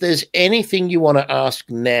 If there's anything you want to ask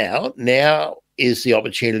now is the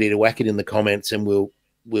opportunity to whack it in the comments, and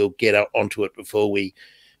we'll get onto it before we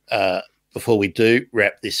do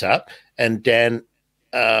wrap this up. And Dan,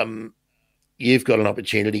 you've got an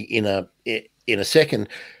opportunity in a second,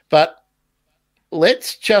 but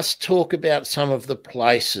let's just talk about some of the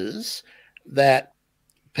places that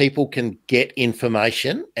people can get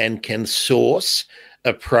information and can source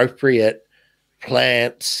appropriate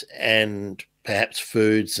plants and perhaps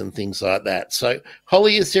foods and things like that. So,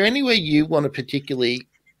 Holly, is there anywhere you want to particularly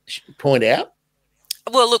point out?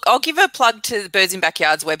 Well, look, I'll give a plug to the Birds in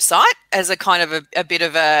Backyards website as a kind of a bit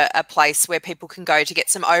of a place where people can go to get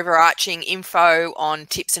some overarching info on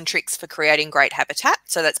tips and tricks for creating great habitat.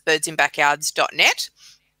 So that's birdsinbackyards.net.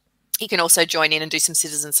 You can also join in and do some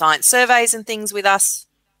citizen science surveys and things with us.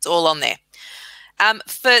 It's all on there.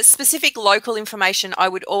 For specific local information, I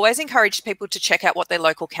would always encourage people to check out what their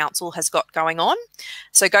local council has got going on.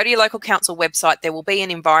 So go to your local council website. There will be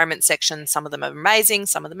an environment section. Some of them are amazing.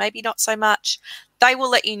 Some of them maybe not so much. They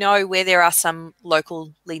will let you know where there are some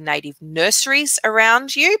locally native nurseries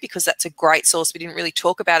around you, because that's a great source. We didn't really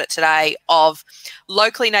talk about it today, of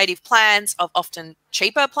locally native plants, of often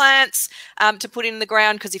cheaper plants to put in the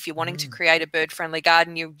ground, because if you're wanting to create a bird-friendly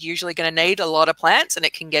garden, you're usually going to need a lot of plants and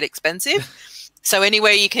it can get expensive. So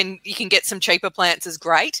anywhere you can get some cheaper plants is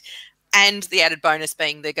great. And the added bonus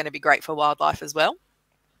being they're going to be great for wildlife as well.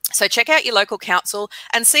 So check out your local council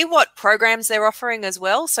and see what programs they're offering as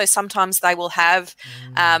well. So sometimes they will have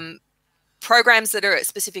programs that are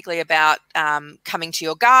specifically about coming to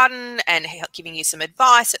your garden and giving you some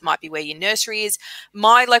advice. It might be where your nursery is.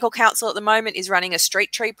 My local council at the moment is running a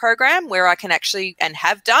street tree program where I can actually, and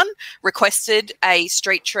have done, requested a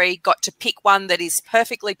street tree, got to pick one that is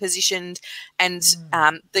perfectly positioned and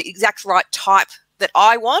the exact right type that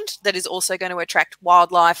I want, that is also going to attract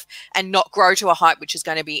wildlife and not grow to a height which is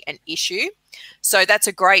going to be an issue. So that's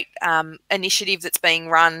a great initiative that's being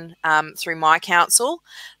run through my council.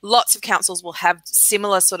 Lots of councils will have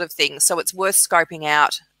similar sort of things, so it's worth scoping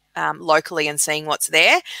out locally and seeing what's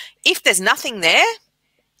there. If there's nothing there,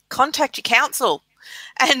 contact your council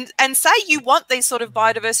and say you want these sort of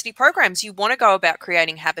biodiversity programs. You want to go about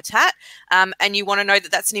creating habitat and you want to know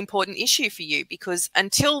that that's an important issue for you, because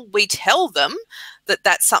until we tell them that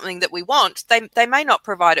that's something that we want, they may not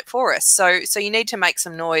provide it for us. So you need to make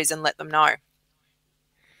some noise and let them know.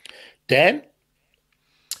 Dan?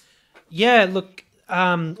 Yeah, look,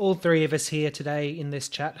 all three of us here today in this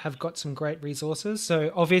chat have got some great resources.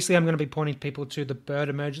 So obviously I'm going to be pointing people to the Bird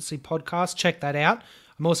Emergency podcast. Check that out.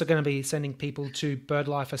 I'm also going to be sending people to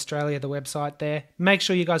Birdlife Australia, the website there. Make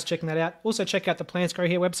sure you guys are checking that out. Also check out the Plants Grow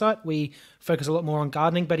Here website. We focus a lot more on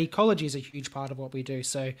gardening, but ecology is a huge part of what we do.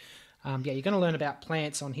 So yeah, you're going to learn about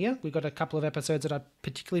plants on here. We've got a couple of episodes that I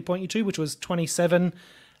particularly point you to, which was 27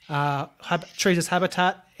 Trees as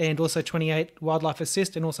Habitat, and also 28 Wildlife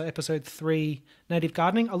Assist, and also episode 3 Native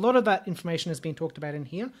Gardening. A lot of that information has been talked about in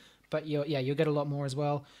here, but you'll get a lot more as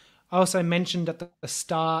well. I also mentioned at the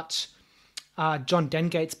start John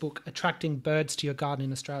Dengate's book, Attracting Birds to Your Garden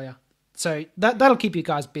in Australia. So that'll keep you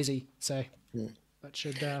guys busy. So that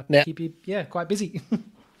should keep you quite busy.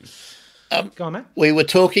 Go on, Matt. We were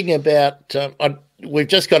talking about we've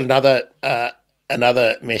just got another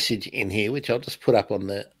message in here, which I'll just put up on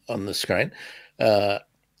the screen.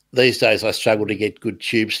 These days I struggle to get good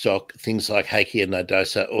tube stock, things like Hakea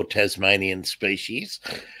nodosa or Tasmanian species.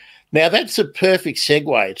 Now that's a perfect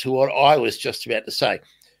segue to what I was just about to say,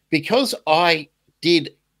 because I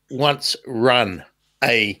did once run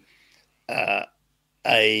a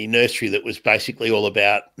nursery that was basically all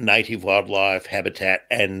about native wildlife, habitat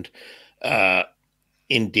and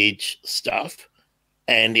indige stuff.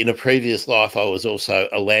 And in a previous life, I was also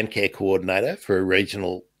a land care coordinator for a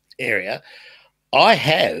regional area. I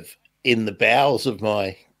have in the bowels of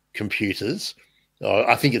my computers,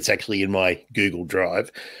 I think it's actually in my Google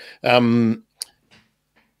Drive, a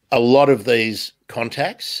lot of these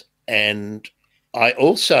contacts. And I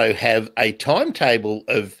also have a timetable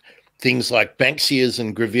of things like Banksias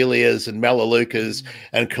and Grevilleas and Melaleucas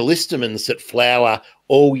and Callistemons that flower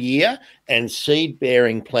all year, and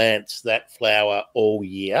seed-bearing plants that flower all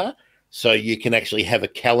year. So you can actually have a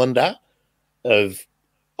calendar of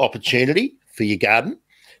opportunity for your garden.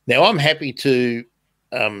 Now, I'm happy to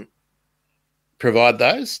provide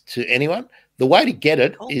those to anyone. The way to get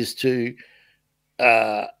it is to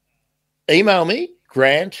email me,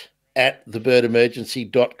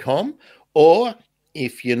 grant@thebirdemergency.com, or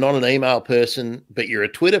if you're not an email person but you're a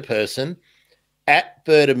Twitter person,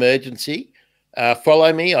 @birdemergency.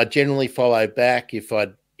 Follow me. I generally follow back. If I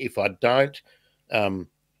don't,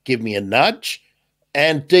 give me a nudge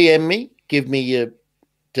and DM me. Give me your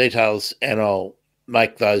details and I'll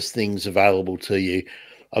make those things available to you.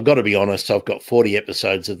 I've got to be honest, I've got 40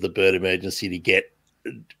 episodes of the Bird Emergency to get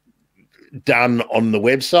done on the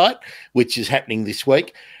website, which is happening this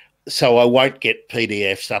week. So I won't get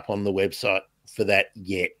PDFs up on the website for that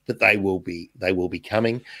yet, but they will be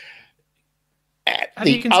coming. Have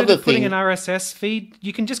you considered putting an RSS feed?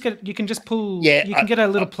 You can just pull. Yeah, you can get a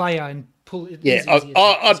little player and pull it. Yeah,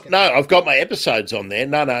 I've got my episodes on there.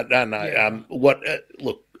 No. Yeah.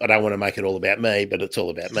 Look, I don't want to make it all about me, but it's all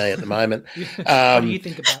about me at the moment. What do you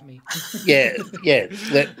think about me? Yeah.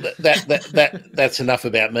 That's enough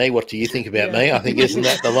about me. What do you think about me? I think, isn't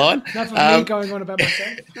that the line? Enough of me going on about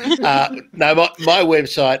myself. No, my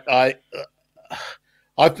website, I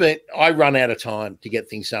run out of time to get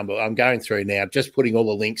things done, but I'm going through now, just putting all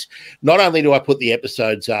the links. Not only do I put the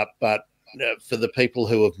episodes up, but for the people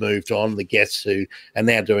who have moved on, the guests who are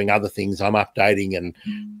now doing other things, I'm updating and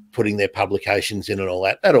putting their publications in and all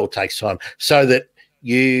that. That all takes time, so that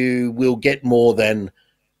you will get more than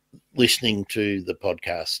listening to the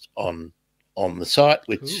podcast on the site,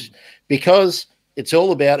 which because it's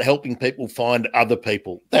all about helping people find other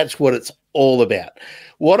people. That's what it's all about.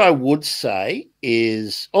 What I would say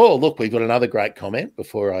is, oh, look, we've got another great comment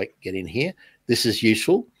before I get in here. This is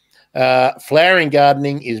useful. Flowering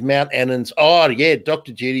gardening is Mount Annan's. Oh, yeah,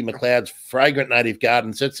 Dr. Judy McLeod's Fragrant Native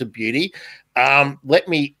Gardens. That's a beauty. Let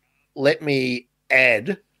me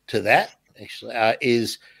add to that, actually,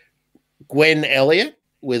 is Gwen Elliott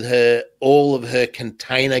with all of her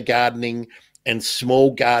container gardening and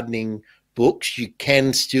small gardening books. You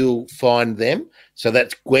can still find them. So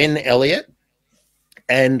that's Gwen Elliott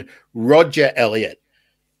and Roger Elliott.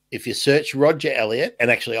 If you search Roger Elliott, and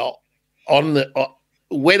actually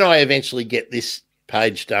when I eventually get this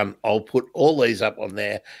page done, I'll put all these up on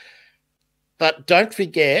there. But don't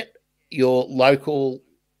forget your local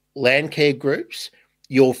land care groups,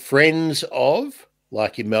 your friends of,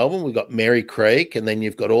 like in Melbourne, we've got Merry Creek, and then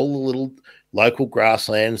you've got all the little local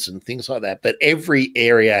grasslands and things like that. But every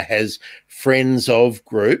area has friends of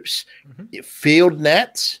groups. Field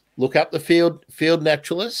nats, look up the field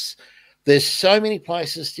naturalists. There's so many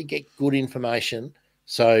places to get good information.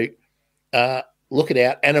 So look it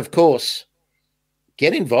out. And, of course,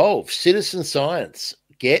 get involved. Citizen science.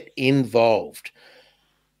 Get involved.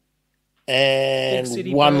 And Big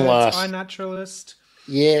City one Birds, last... iNaturalist.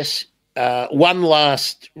 Yes. One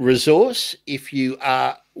last resource. If you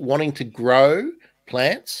are wanting to grow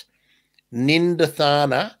plants,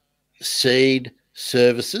 Nindathana Seed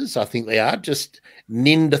Services, I think they are, just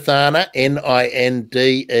Nindathana,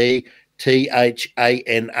 Nindethana.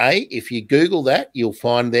 If you Google that, you'll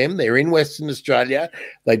find them. They're in Western Australia.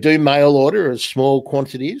 They do mail order as small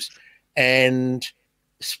quantities and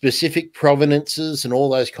specific provenances and all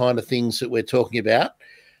those kind of things that we're talking about.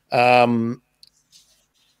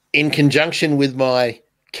 In conjunction with my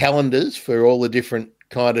calendars for all the different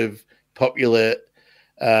kind of popular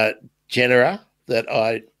genera that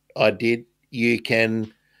I did, you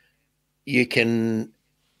can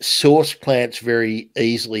source plants very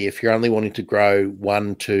easily if you're only wanting to grow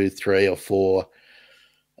 1, 2, 3 or 4.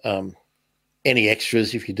 Any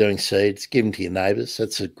extras, if you're doing seeds, give them to your neighbours.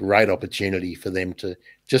 That's a great opportunity for them to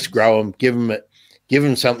just grow them, give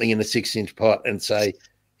them something in a 6-inch pot and say,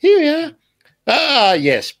 here we are. Ah,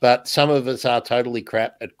 yes, but some of us are totally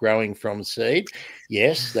crap at growing from seed.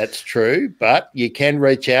 Yes, that's true, but you can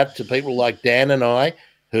reach out to people like Dan and I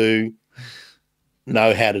who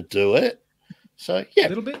know how to do it. So, yeah. A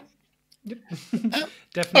little bit. Yep.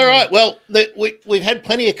 Definitely. All right, well, we've had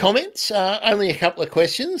plenty of comments, only a couple of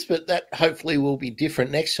questions, but that hopefully will be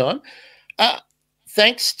different next time.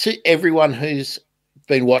 Thanks to everyone who's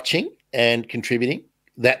been watching and contributing.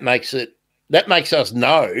 That makes us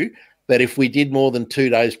know that if we did more than 2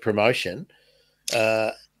 days promotion,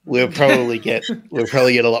 we'll probably get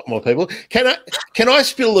a lot more people. Can I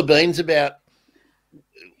spill the beans about,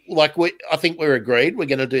 like, I think we're agreed we're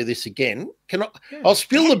going to do this again. I'll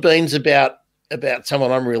spill the beans about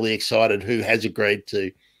someone I'm really excited who has agreed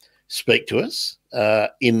to speak to us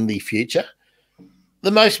in the future.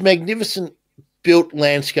 The most magnificent built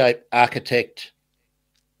landscape architect.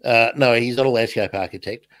 No, he's not a landscape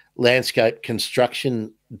architect. Landscape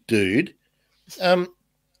construction dude,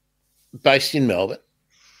 based in Melbourne,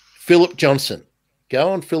 Philip Johnson.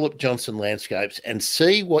 Go on Philip Johnson Landscapes and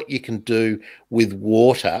see what you can do with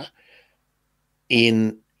water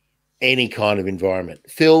in any kind of environment.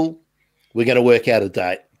 Phil, we're going to work out a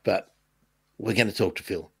date, but we're going to talk to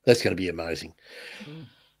Phil. That's going to be amazing.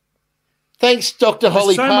 Thanks, Dr.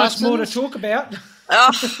 Holly Parsons. So much more to talk about.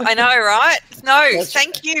 Oh, I know, right? No,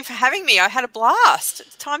 thank you for having me. I had a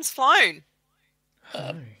blast. Time's flown.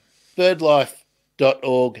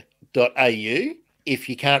 Birdlife.org.au if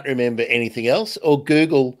you can't remember anything else, or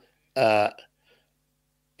Google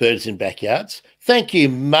birds in backyards. Thank you,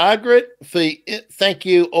 Margaret. Thank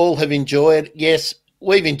you. All have enjoyed. Yes,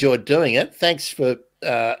 we've enjoyed doing it. Thanks for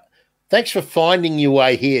finding your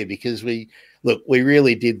way here, because we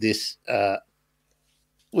really did this.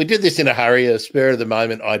 We did this in a hurry, a spur of the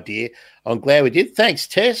moment idea. I'm glad we did. Thanks,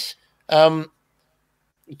 Tess. Join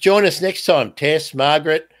us next time, Tess,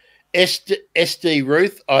 Margaret, SD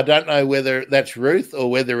Ruth. I don't know whether that's Ruth or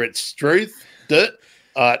whether it's Struth.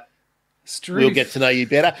 We'll get to know you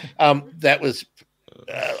better. That was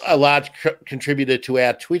a large contributor to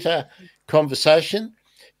our Twitter conversation.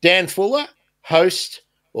 Dan Fuller, host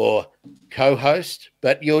or co-host,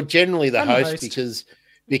 but you're generally the host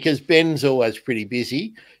because Ben's always pretty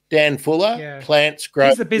busy. Dan Fuller, Plants Grow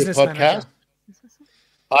He's the business podcast. Manager.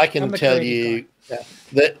 I can tell you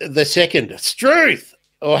the second Struth.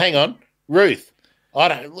 Oh, hang on, Ruth. I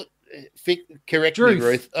don't look. Correct me,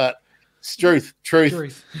 Ruth. Struth.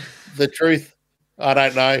 Truth. The truth. I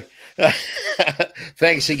don't know.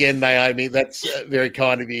 Thanks again, Naomi. That's very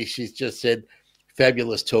kind of you. She's just said,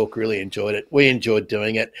 fabulous talk. Really enjoyed it. We enjoyed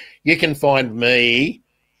doing it. You can find me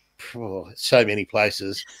so many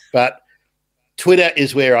places, but Twitter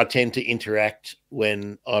is where I tend to interact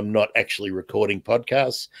when I'm not actually recording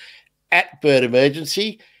podcasts. @Bird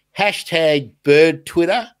Emergency, #Bird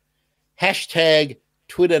Twitter,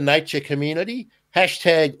 #Twitter Nature Community,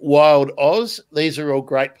 #Wild Oz. These are all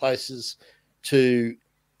great places to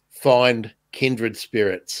find kindred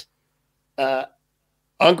spirits.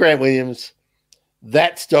 I'm Grant Williams.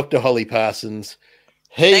 That's Dr. Holly Parsons.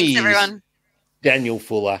 Thanks, everyone. Daniel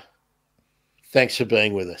Fuller. Thanks for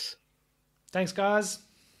being with us. Thanks, guys.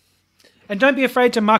 And don't be afraid to muck